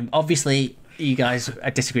 You know, obviously you guys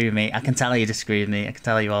disagree with me. I can tell you disagree with me. I can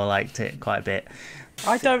tell you all liked it quite a bit.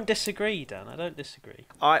 I don't disagree, Dan. I don't disagree.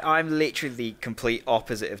 I'm literally the complete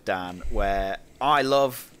opposite of Dan, where I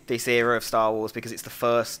love this era of Star Wars because it's the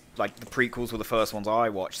first, like, the prequels were the first ones I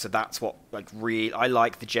watched, so that's what, like, really, I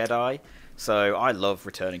like the Jedi, so I love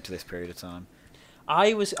returning to this period of time.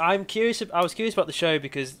 I was curious about the show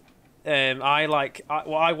because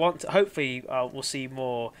hopefully we'll see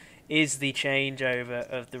more, is the changeover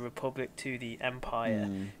of the Republic to the Empire.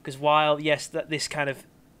 Because while, yes, this kind of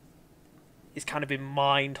it's kind of been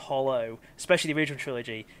mind hollow, especially the original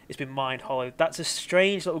trilogy. It's been mind hollow. That's a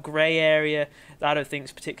strange little grey area that I don't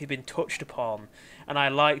think's particularly been touched upon. And I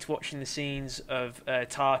liked watching the scenes of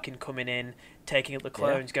Tarkin coming in, taking up the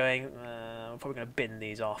clones, going, "I'm probably going to bin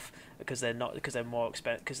these off because they're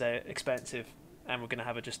expensive, and we're going to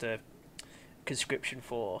have just a conscription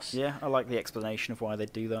force." Yeah, I like the explanation of why they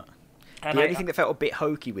do that. And the only thing that felt a bit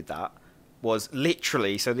hokey with that was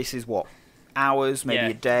literally, so this is what, hours,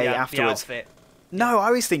 maybe a day afterwards. The outfit. No,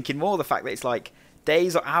 I was thinking more the fact that it's like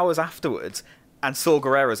days or hours afterwards, and Saw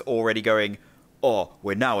Gerrera's already going, "Oh,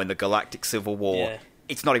 we're now in the Galactic Civil War." Yeah.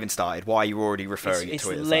 It's not even started. Why are you already referring to it as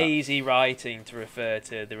that? It's lazy writing to refer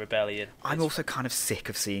to the rebellion. I'm also kind of sick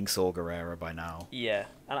of seeing Saw Gerrera by now. Yeah,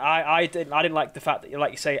 and I didn't like the fact that,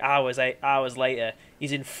 like you say, 8 hours later,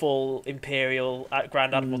 he's in full Imperial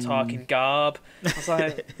Grand Admiral Tarkin garb. I was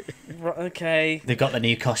like, okay. They've got the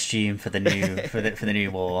new costume for the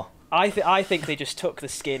new war. I think they just took the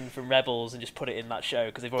skin from Rebels and just put it in that show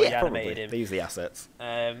because they've already animated him. They use the assets.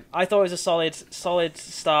 I thought it was a solid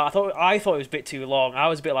start. I thought it was a bit too long. I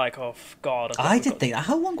was a bit like, oh God. I did think that.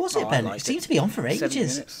 How long was it, Ben? It seemed to be on for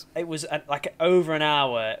ages. It was like over an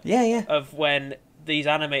hour. Yeah. Of when these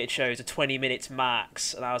animated shows are 20 minutes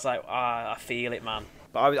max, and I was like, I feel it, man.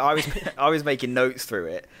 But I was making notes through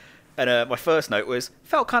it. And my first note was,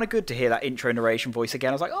 felt kind of good to hear that intro narration voice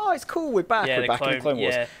again. I was like, oh, it's cool, we're back in the Clone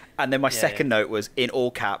Wars. Yeah. And then my second note was, in all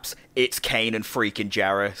caps, it's Kane and freaking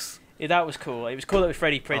Jarrus. Yeah, that was cool. It was cool that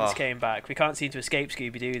Freddie Prinze came back. We can't seem to escape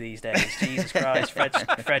Scooby-Doo these days. Jesus Christ,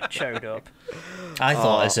 Fred showed up. I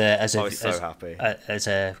thought happy. As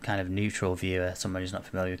a kind of neutral viewer, someone who's not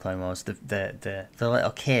familiar with Clone Wars, the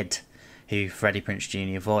little kid who Freddie Prinze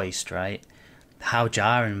Jr. voiced, right? How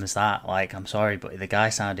jarring was that? Like, I'm sorry, but the guy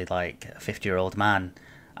sounded like a 50-year-old man,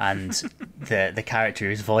 and the character he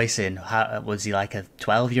was voicing, was he like a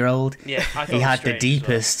 12-year-old? Yeah, I thought he had the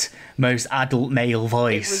deepest, most adult male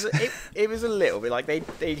voice. It was a little bit like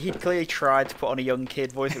he'd clearly tried to put on a young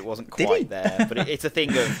kid voice, but it wasn't quite there. But it's a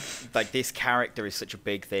thing of like, this character is such a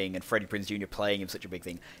big thing, and Freddie Prinze Jr. playing him such a big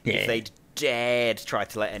thing. Yeah. If they'd dared try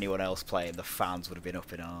to let anyone else play him, the fans would have been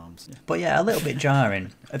up in arms. But yeah, a little bit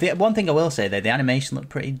jarring. One thing I will say, though, the animation looked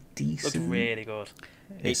pretty decent. Looked really good.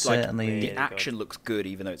 It's certainly really the action looks good,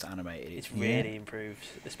 even though it's animated. It's really improved,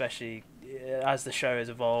 especially as the show has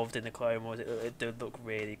evolved in the Clone Wars. It did look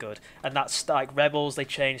really good, and that's like Rebels. They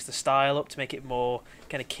changed the style up to make it more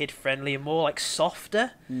kind of kid friendly and more like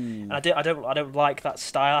softer. And I don't like that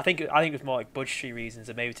style. I think it was more like budgetary reasons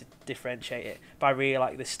and maybe to differentiate it. But I really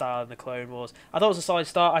like this style in the Clone Wars. I thought it was a solid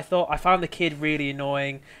start. I found the kid really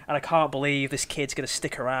annoying, and I can't believe this kid's going to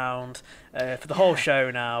stick around for the whole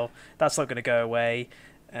show now. That's not going to go away.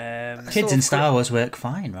 Kids in Star Wars work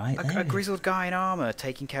fine, right? A grizzled guy in armour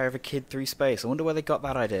taking care of a kid through space. I wonder where they got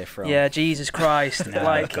that idea from. Yeah, Jesus Christ!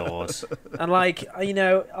 Of course. And like, you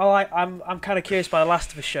know, I'm kind of curious by the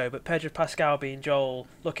Last of Us show, but Pedro Pascal being Joel,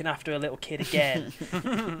 looking after a little kid again,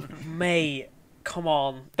 mate. Come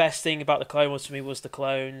on. Best thing about the Clone Wars for me was the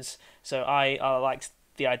clones. So I liked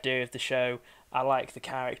the idea of the show. I liked the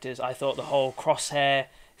characters. I thought the whole Crosshair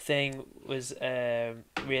thing was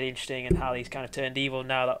really interesting, and how he's kind of turned evil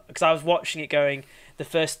now. That because I was watching it going the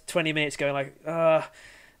first 20 minutes going like,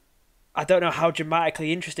 I don't know how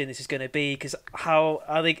dramatically interesting this is going to be, because how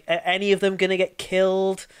are they, any of them going to get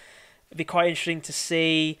killed? It'd be quite interesting to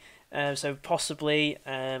see. So possibly,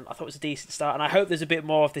 I thought it was a decent start, and I hope there's a bit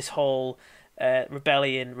more of this whole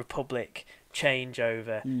Rebellion Republic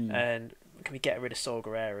changeover. And can we get rid of Saw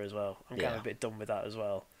Gerrera as well? I'm kind of a bit done with that as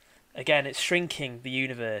well. Again, it's shrinking the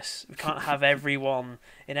universe. We can't have everyone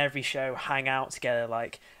in every show hang out together.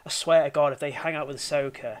 Like, I swear to God, if they hang out with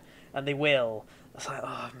Ahsoka, and they will, it's like,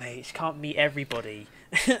 oh, mate, you can't meet everybody.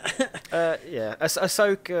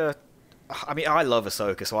 Ahsoka, I mean, I love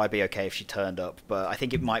Ahsoka, so I'd be okay if she turned up, but I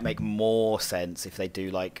think it might make more sense if they do,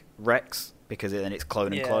 like, Rex, because then it's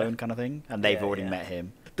clone and clone kind of thing, and they've already met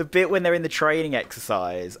him. The bit when they're in the training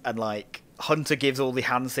exercise, and, like, Hunter gives all the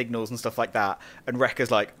hand signals and stuff like that, and Wrecker's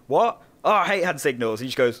like, what? oh, I hate hand signals. He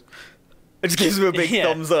just goes, it just gives him a big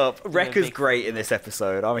thumbs up. Wrecker's great in this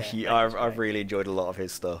episode. I've really enjoyed a lot of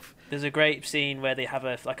his stuff. There's a great scene where they have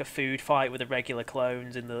a food fight with the regular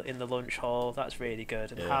clones in the lunch hall. That's really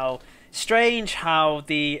good. And how strange how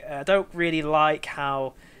I don't really like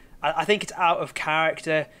how I think it's out of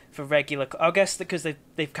character for regular. I guess because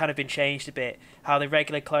they've kind of been changed a bit. How the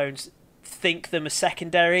regular clones think them as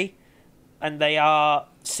secondary, and they are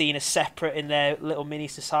seen as separate in their little mini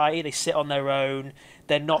society. They sit on their own.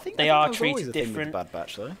 They're not. They are treated different. Bad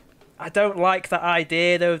Batch, though. I don't like that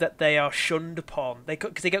idea though that they are shunned upon.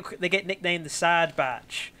 Because they get nicknamed the Sad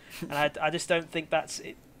Batch, and I just don't think that's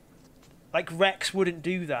it. Like Rex wouldn't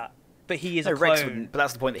do that, but he is a clone. Rex wouldn't. But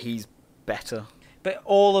that's the point, that he's better. But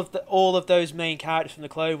all of those main characters from the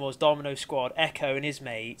Clone Wars, Domino Squad, Echo and his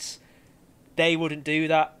mates, they wouldn't do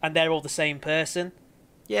that, and they're all the same person.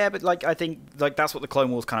 Yeah, but like I think like that's what the Clone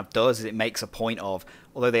Wars kind of does, is it makes a point of,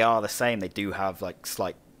 although they are the same, they do have like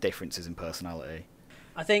slight differences in personality.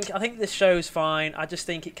 I think this show's fine. I just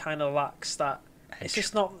think it kind of lacks that. It's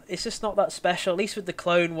just not that special. At least with the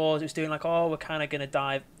Clone Wars, it was doing like, oh, we're kind of going to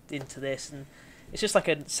dive into this, and it's just like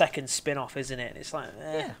a second spin-off, isn't it? It's like,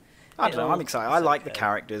 yeah. I don't know. I'm excited. I like the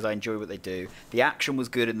characters. I enjoy what they do. The action was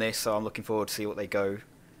good in this, so I'm looking forward to see what they go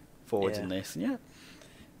forwards in this. And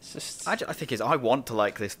it's just. I think I want to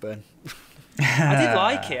like this, Ben. I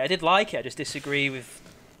did like it. I just disagree with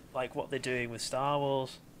like what they're doing with Star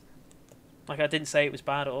Wars. Like I didn't say it was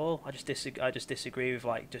bad at all. I just disagree with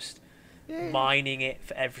like just mining it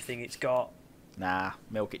for everything it's got. Nah,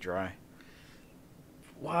 milk it dry.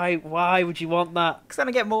 Why would you want that? Because then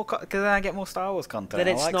I get more Star Wars content.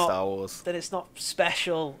 I like Star Wars. Then it's not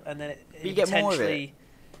special, and then you get more of it.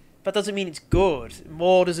 That doesn't mean it's good.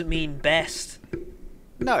 More doesn't mean best.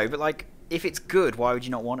 No, but like if it's good, why would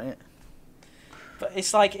you not want it? But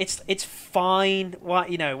it's like it's fine.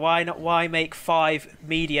 Why make 5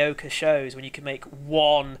 mediocre shows when you can make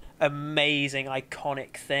one amazing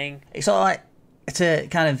iconic thing? It's sort of like, to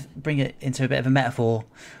kind of bring it into a bit of a metaphor,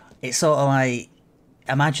 it's sort of like,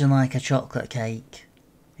 imagine like a chocolate cake,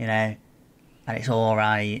 and it's all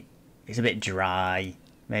right. It's a bit dry.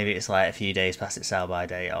 Maybe it's like a few days past its sell-by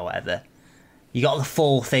date or whatever. You got the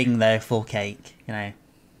full thing though, full cake, a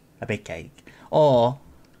big cake. Or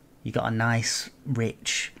you got a nice,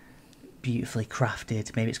 rich, beautifully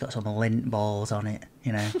crafted. Maybe it's got some lint balls on it.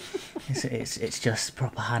 It's just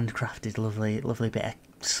proper handcrafted,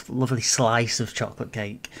 lovely slice of chocolate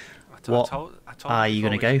cake. What are you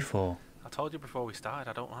going to go for? I told you before we started,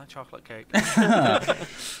 I don't like chocolate cake.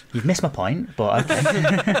 You've missed my point, but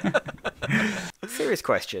okay. Serious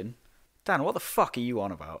question, Dan. What the fuck are you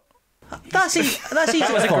on about? That's easy.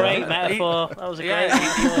 That was a great metaphor. That was a great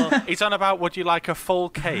metaphor. He's on about, would you like a full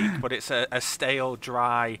cake, but it's a stale,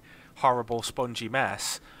 dry, horrible, spongy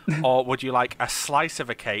mess, or would you like a slice of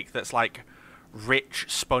a cake that's like rich,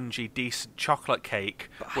 spongy, decent chocolate cake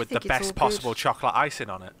with the best possible chocolate icing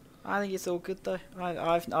on it? I think it's all good though.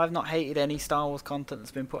 I've not hated any Star Wars content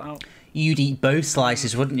that's been put out. You'd eat both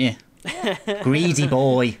slices, wouldn't you? Greedy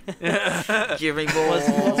boy. Give me more.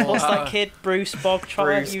 What's that kid, Bruce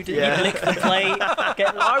Bogtrotter? You lick the plate.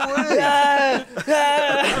 I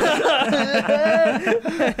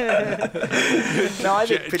would. No, I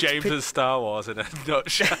think James and Star Wars in a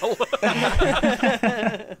nutshell.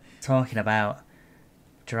 Talking about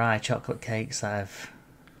dry chocolate cakes that have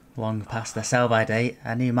long past their sell-by date,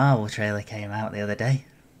 a new Marvel trailer came out the other day.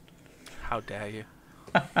 How dare you?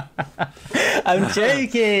 I'm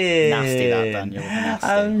joking. Nasty that, Daniel. Nasty.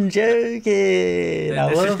 I'm joking.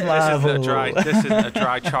 I love Marvel. This isn't a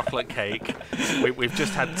dry chocolate cake. We've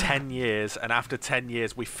just had 10 years, and after 10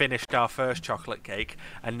 years, we finished our first chocolate cake,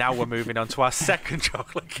 and now we're moving on to our second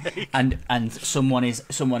chocolate cake. And someone is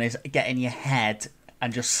getting your head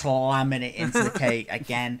and just slamming it into the cake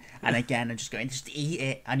again and again, and just going, just eat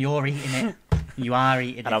it, and you're eating it. You are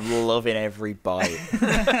eating it. And I'm loving every bite.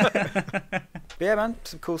 But yeah, man,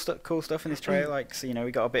 some cool stuff in this trailer. Like, so, we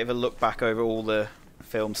got a bit of a look back over all the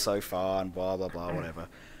films so far and blah, blah, blah, whatever.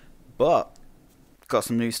 But, got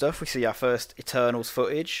some new stuff. We see our first Eternals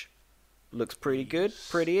footage. Looks pretty good,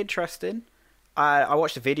 pretty interesting. I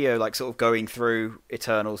watched a video, like, sort of going through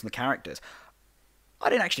Eternals and the characters. I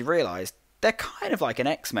didn't actually realise they're kind of like an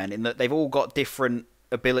X-Men in that they've all got different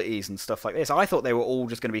abilities and stuff like this. I thought they were all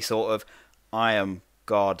just going to be sort of, I am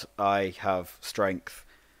God, I have strength.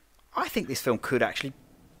 I think this film could actually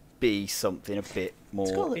be something a bit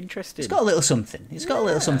more interesting. It's got a little something. It's got a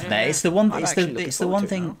little something there. It's the one. It's the one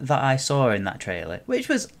thing that I saw in that trailer, which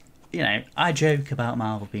was, I joke about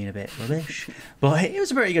Marvel being a bit rubbish, but it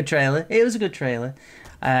was a pretty good trailer. It was a good trailer.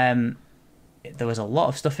 There was a lot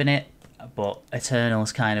of stuff in it. But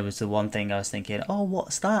Eternals kind of was the one thing I was thinking, oh,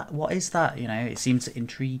 what's that? What is that? You know, it seems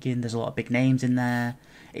intriguing. There's a lot of big names in there.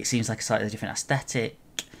 It seems like a slightly different aesthetic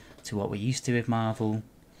to what we're used to with Marvel.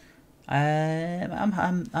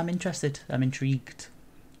 I'm interested. I'm intrigued.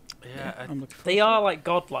 Yeah, They are like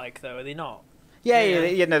godlike, though, are they not?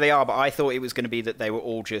 Yeah, no, they are. But I thought it was going to be that they were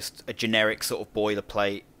all just a generic sort of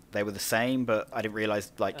boilerplate. They were the same, but I didn't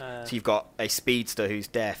realise, like, so you've got a speedster who's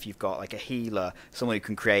deaf, you've got, like, a healer, someone who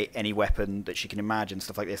can create any weapon that she can imagine,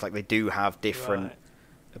 stuff like this. Like, they do have different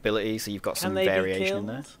abilities, so you've got some variation in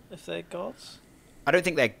there. Can they be killed if they're gods? I don't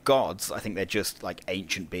think they're gods. I think they're just, like,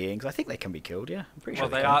 ancient beings. I think they can be killed, yeah. I'm pretty sure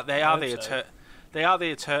they are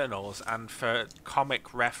the Eternals, and for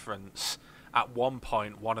comic reference, at one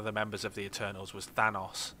point, one of the members of the Eternals was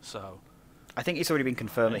Thanos, so... I think it's already been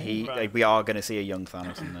confirmed that we are going to see a young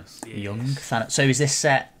Thanos in this. Yes. Young Thanos. So is this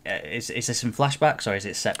set? Is this in flashbacks, or is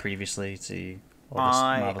it set previously to?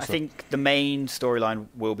 I think the main storyline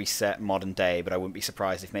will be set modern day, but I wouldn't be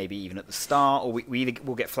surprised if maybe even at the start, or we either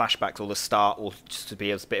will get flashbacks, or the start will just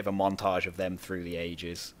be a bit of a montage of them through the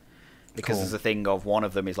ages. Because there's a thing of one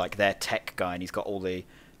of them is like their tech guy, and he's got all the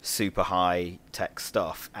super high tech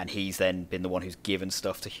stuff, and he's then been the one who's given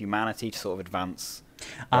stuff to humanity to sort of advance.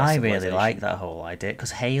 I really like that whole idea, because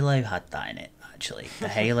Halo had that in it, actually. The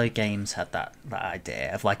Halo games had that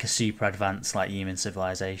idea of like a super advanced like human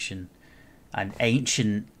civilization and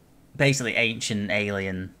basically ancient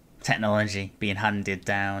alien technology being handed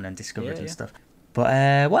down and discovered and stuff.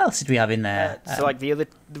 But what else did we have in there? So like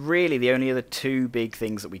the only other two big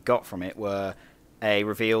things that we got from it were a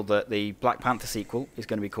reveal that the Black Panther sequel is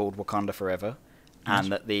going to be called Wakanda Forever,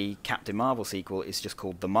 and that the Captain Marvel sequel is just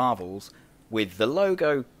called The Marvels, with the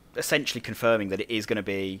logo essentially confirming that it is going to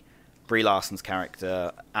be Brie Larson's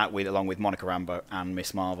character along with Monica Rambeau and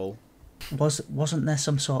Miss Marvel. Wasn't there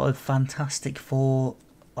some sort of Fantastic Four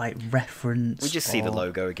like reference? We just see the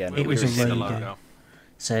logo again. It was a logo.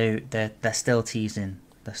 So they're still teasing.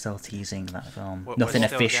 They're still teasing that film. Nothing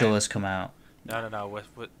official has come out. No.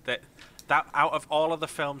 That out of all of the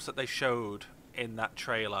films that they showed in that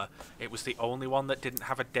trailer, it was the only one that didn't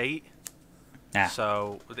have a date. Yeah.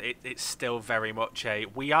 So it's still very much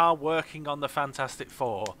we are working on the Fantastic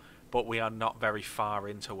Four, but we are not very far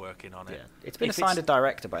into working on it. It's been assigned a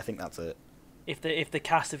director, but I think that's it. If the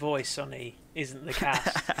cast of Always Sunny isn't the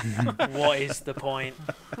cast, what is the point?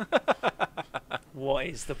 What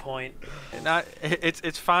is the point? Now,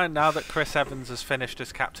 it's fine now that Chris Evans has finished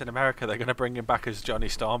as Captain America. They're going to bring him back as Johnny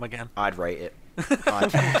Storm again. I'd rate it.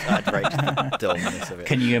 I'd rate the dullness of it.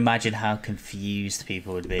 Can you imagine how confused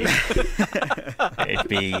people would be? It'd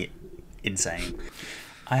be insane.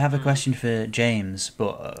 I have a question for James,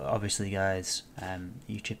 but obviously, guys,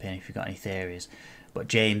 you chip in if you've got any theories. But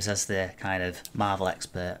James, as the kind of Marvel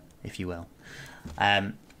expert, if you will,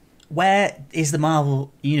 where is the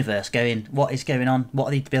Marvel universe going? What is going on? What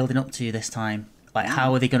are they building up to this time? Like,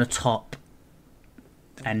 how are they going to top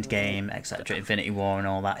Endgame, etc., Infinity War, and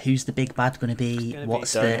all that? Who's the big bad going to be?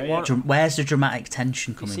 What's where's the dramatic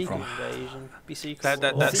tension coming from?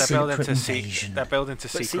 They're building to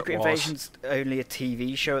Secret Secret Wars. Invasion's only a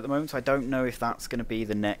TV show at the moment, so I don't know if that's going to be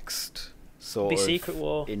the next sort of Secret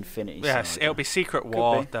War. Infinity. Yes, it'll be Secret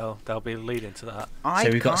War. They'll be leading to that.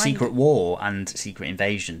 So we've got Secret War and Secret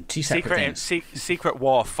Invasion, two separate things. Secret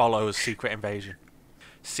War follows Secret Invasion.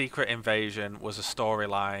 Secret Invasion was a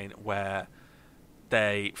storyline where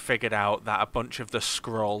they figured out that a bunch of the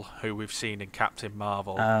Skrull, who we've seen in Captain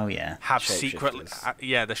Marvel, have secretly,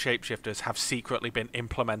 the shapeshifters have secretly been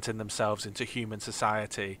implementing themselves into human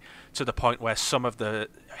society to the point where some of the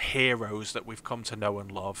heroes that we've come to know and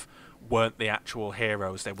love weren't the actual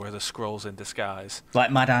heroes; they were the Skrulls in disguise.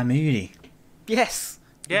 Like Mad-Eye Moody. Yes,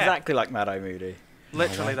 exactly like Mad-Eye Moody.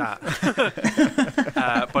 Literally that.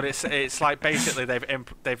 But it's like basically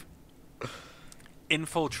they've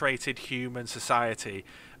infiltrated human society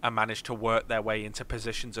and managed to work their way into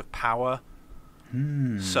positions of power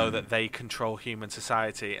so that they control human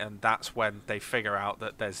society, and that's when they figure out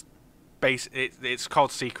that there's it's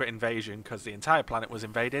called Secret Invasion because the entire planet was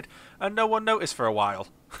invaded and no one noticed for a while.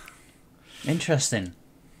 Interesting.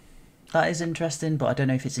 That is interesting, but I don't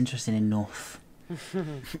know if it's interesting enough.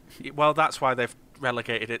 Well, that's why they've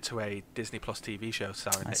relegated it to a Disney Plus TV show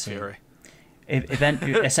starring Nick Fury.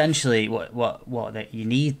 Essentially, what you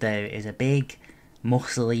need there is a big,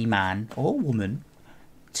 muscly man or woman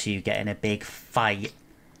to get in a big fight,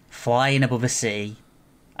 flying above a city,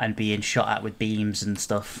 and being shot at with beams and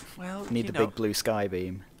stuff. Well, need the big blue sky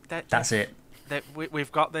beam. That's it.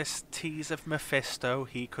 We've got this tease of Mephisto.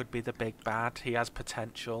 He could be the big bad. He has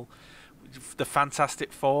potential. The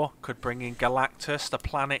Fantastic Four could bring in Galactus, the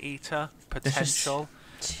Planet Eater. Potential.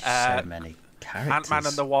 So many characters. Ant-Man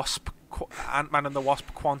and the Wasp,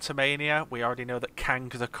 Quantumania. We already know that Kang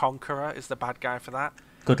the Conqueror is the bad guy for that.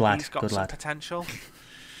 Good lad. He's got good some lad. potential.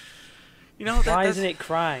 You know, Why isn't it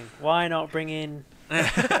crying? Why not bring in?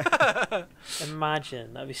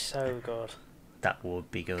 Imagine, that'd be so good. That would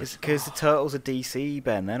be good. Because the Turtles are DC,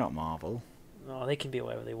 Ben. They're not Marvel. No, they can be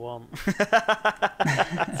whatever they want.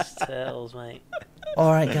 It's Turtles, mate.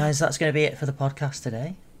 All right, guys, that's going to be it for the podcast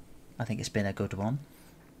today. I think it's been a good one.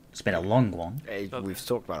 It's been a long one. We've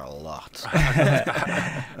talked about it a lot.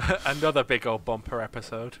 Another big old bumper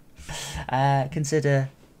episode. Consider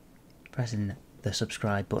pressing the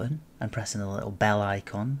subscribe button and pressing the little bell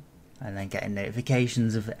icon and then getting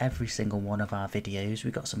notifications of every single one of our videos.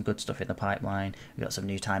 We've got some good stuff in the pipeline. We've got some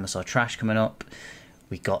new Time I Saw Trash coming up.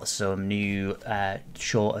 We've got some new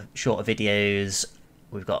shorter videos.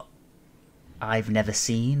 We've got I've Never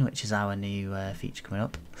Seen, which is our new feature coming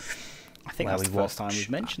up. I think that's the first time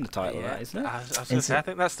we've mentioned the title of that, isn't it? I was gonna say, I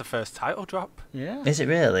think that's the first title drop. Yeah. Is it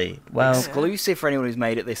really? Well, exclusive for anyone who's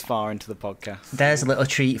made it this far into the podcast. There's a little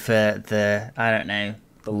treat for the, I don't know,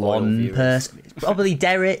 the one person. Probably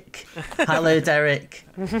Derek. Hello, Derek.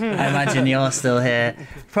 I imagine you're still here.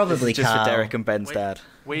 Probably just Carl. for Derek and Ben's dad.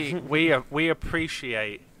 We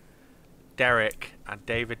appreciate Derek and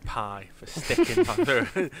David Pye for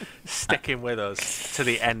sticking with us to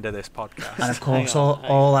the end of this podcast. And of course,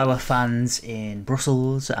 all our fans in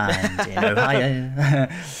Brussels and in Ohio,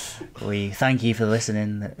 we thank you for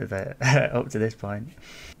listening up to this point.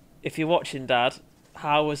 If you're watching, Dad,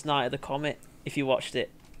 how was Night of the Comet? If you watched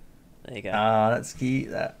it, there you go. Oh, that's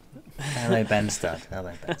cute. That. Hello, Ben's dad.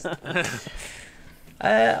 Hello, Ben's dad.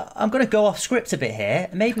 I'm going to go off script a bit here.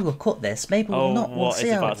 Maybe we'll cut this. Maybe we'll not. We'll see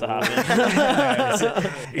how about to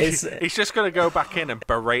happen? He's just going to go back in and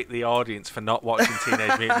berate the audience for not watching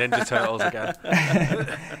Teenage Mutant Ninja Turtles again.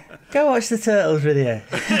 Go watch the Turtles video.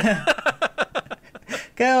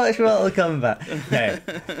 Go watch Mortal Kombat. No.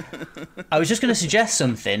 I was just going to suggest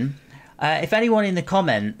something. If anyone in the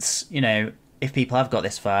comments, if people have got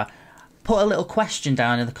this far, put a little question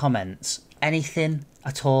down in the comments. Anything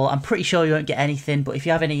at all. I'm pretty sure you won't get anything, but if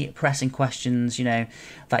you have any pressing questions,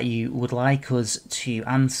 that you would like us to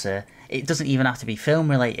answer, it doesn't even have to be film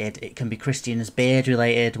related. It can be Christian's beard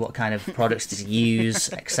related. What kind of products did he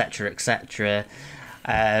use, etc., etc.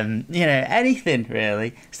 Anything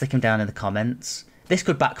really. Stick them down in the comments. This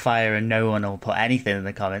could backfire and no one will put anything in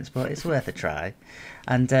the comments, but it's worth a try.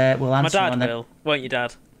 And we'll answer. My dad will, won't you,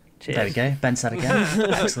 Dad? Cheers. There we go. Ben said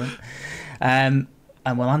again. Excellent. And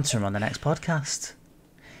we'll answer them on the next podcast.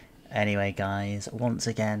 Anyway, guys, once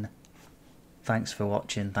again, thanks for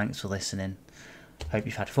watching. Thanks for listening. Hope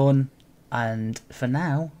you've had fun. And for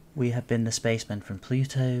now, we have been the Spacemen from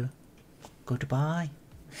Pluto. Goodbye.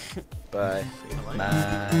 Bye.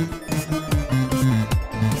 Bye.